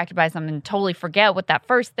get distracted by something and totally forget what that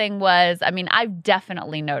first thing was. I mean, I've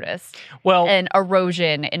definitely noticed an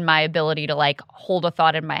erosion in my ability to like hold a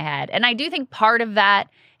thought in my head. And I do think part of that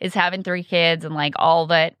is having 3 kids and like all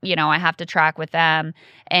that, I have to track with them.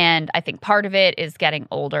 And I think part of it is getting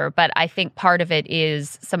older, but I think part of it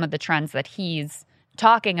is some of the trends that he's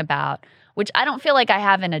talking about, which I don't feel like I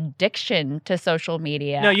have an addiction to social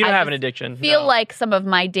media. No, you don't I have an just addiction. feel No. like some of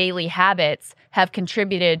my daily habits have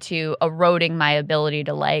contributed to eroding my ability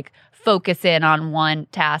to like focus in on one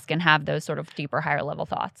task and have those sort of deeper, higher level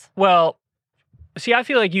thoughts. Well, see, I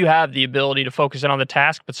feel like you have the ability to focus in on the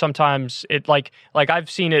task, but sometimes it like I've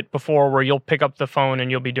seen it before where you'll pick up the phone and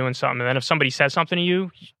you'll be doing something, and then if somebody says something to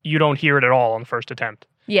you, you don't hear it at all on the first attempt.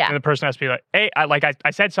 Yeah. And the person has to be like, hey,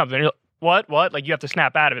 I said something. And you're like, what? Like you have to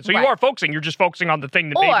snap out of it. So Right. you are focusing. You're just focusing on the thing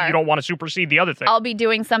that maybe you don't want to supersede the other thing. I'll be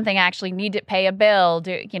doing something, I actually need to pay a bill,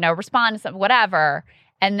 respond to something, whatever.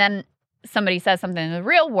 And then somebody says something in the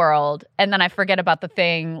real world, and then I forget about the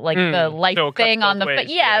thing, like the life so it cuts thing on both the ways.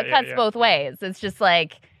 it cuts both ways. It's just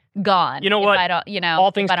like gone. You know if what? I don't,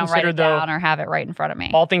 All things if I don't write it considered, though, down or have it right in front of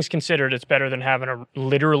me. all things considered, it's better than having to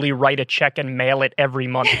literally write a check and mail it every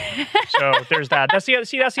month. So there's that. That's the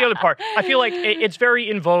other part. I feel like it's very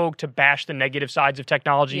in vogue to bash the negative sides of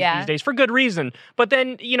technology these days for good reason. But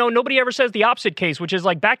then, nobody ever says the opposite case, which is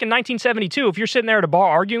like back in 1972, if you're sitting there at a bar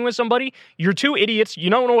arguing with somebody, you're two idiots, you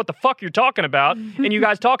don't know what the fuck you're talking about, and you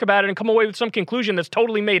guys talk about it and come away with some conclusion that's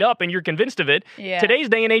totally made up and you're convinced of it. Yeah. Today's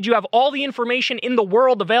day and age, you have all the information in the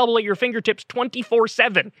world available at your fingertips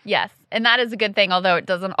 24/7. Yes. And that is a good thing, although it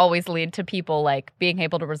doesn't always lead to people like being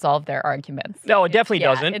able to resolve their arguments. No, it definitely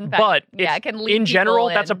doesn't. In fact, but it can lead in general,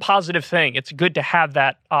 people that's a in. positive thing. It's good to have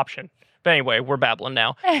that option. But anyway, we're babbling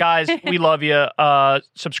now. Guys, we love you.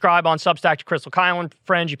 Subscribe on Substack to Crystal Kylan.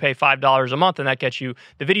 Friends, you pay $5 a month, and that gets you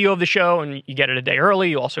the video of the show, and you get it a day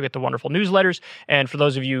early. You also get the wonderful newsletters. And for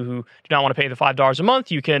those of you who do not want to pay the $5 a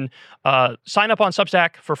month, you can sign up on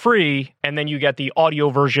Substack for free, and then you get the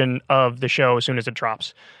audio version of the show as soon as it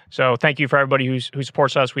drops. So thank you for everybody who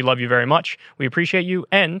supports us. We love you very much. We appreciate you,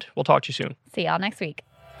 and we'll talk to you soon. See y'all next week.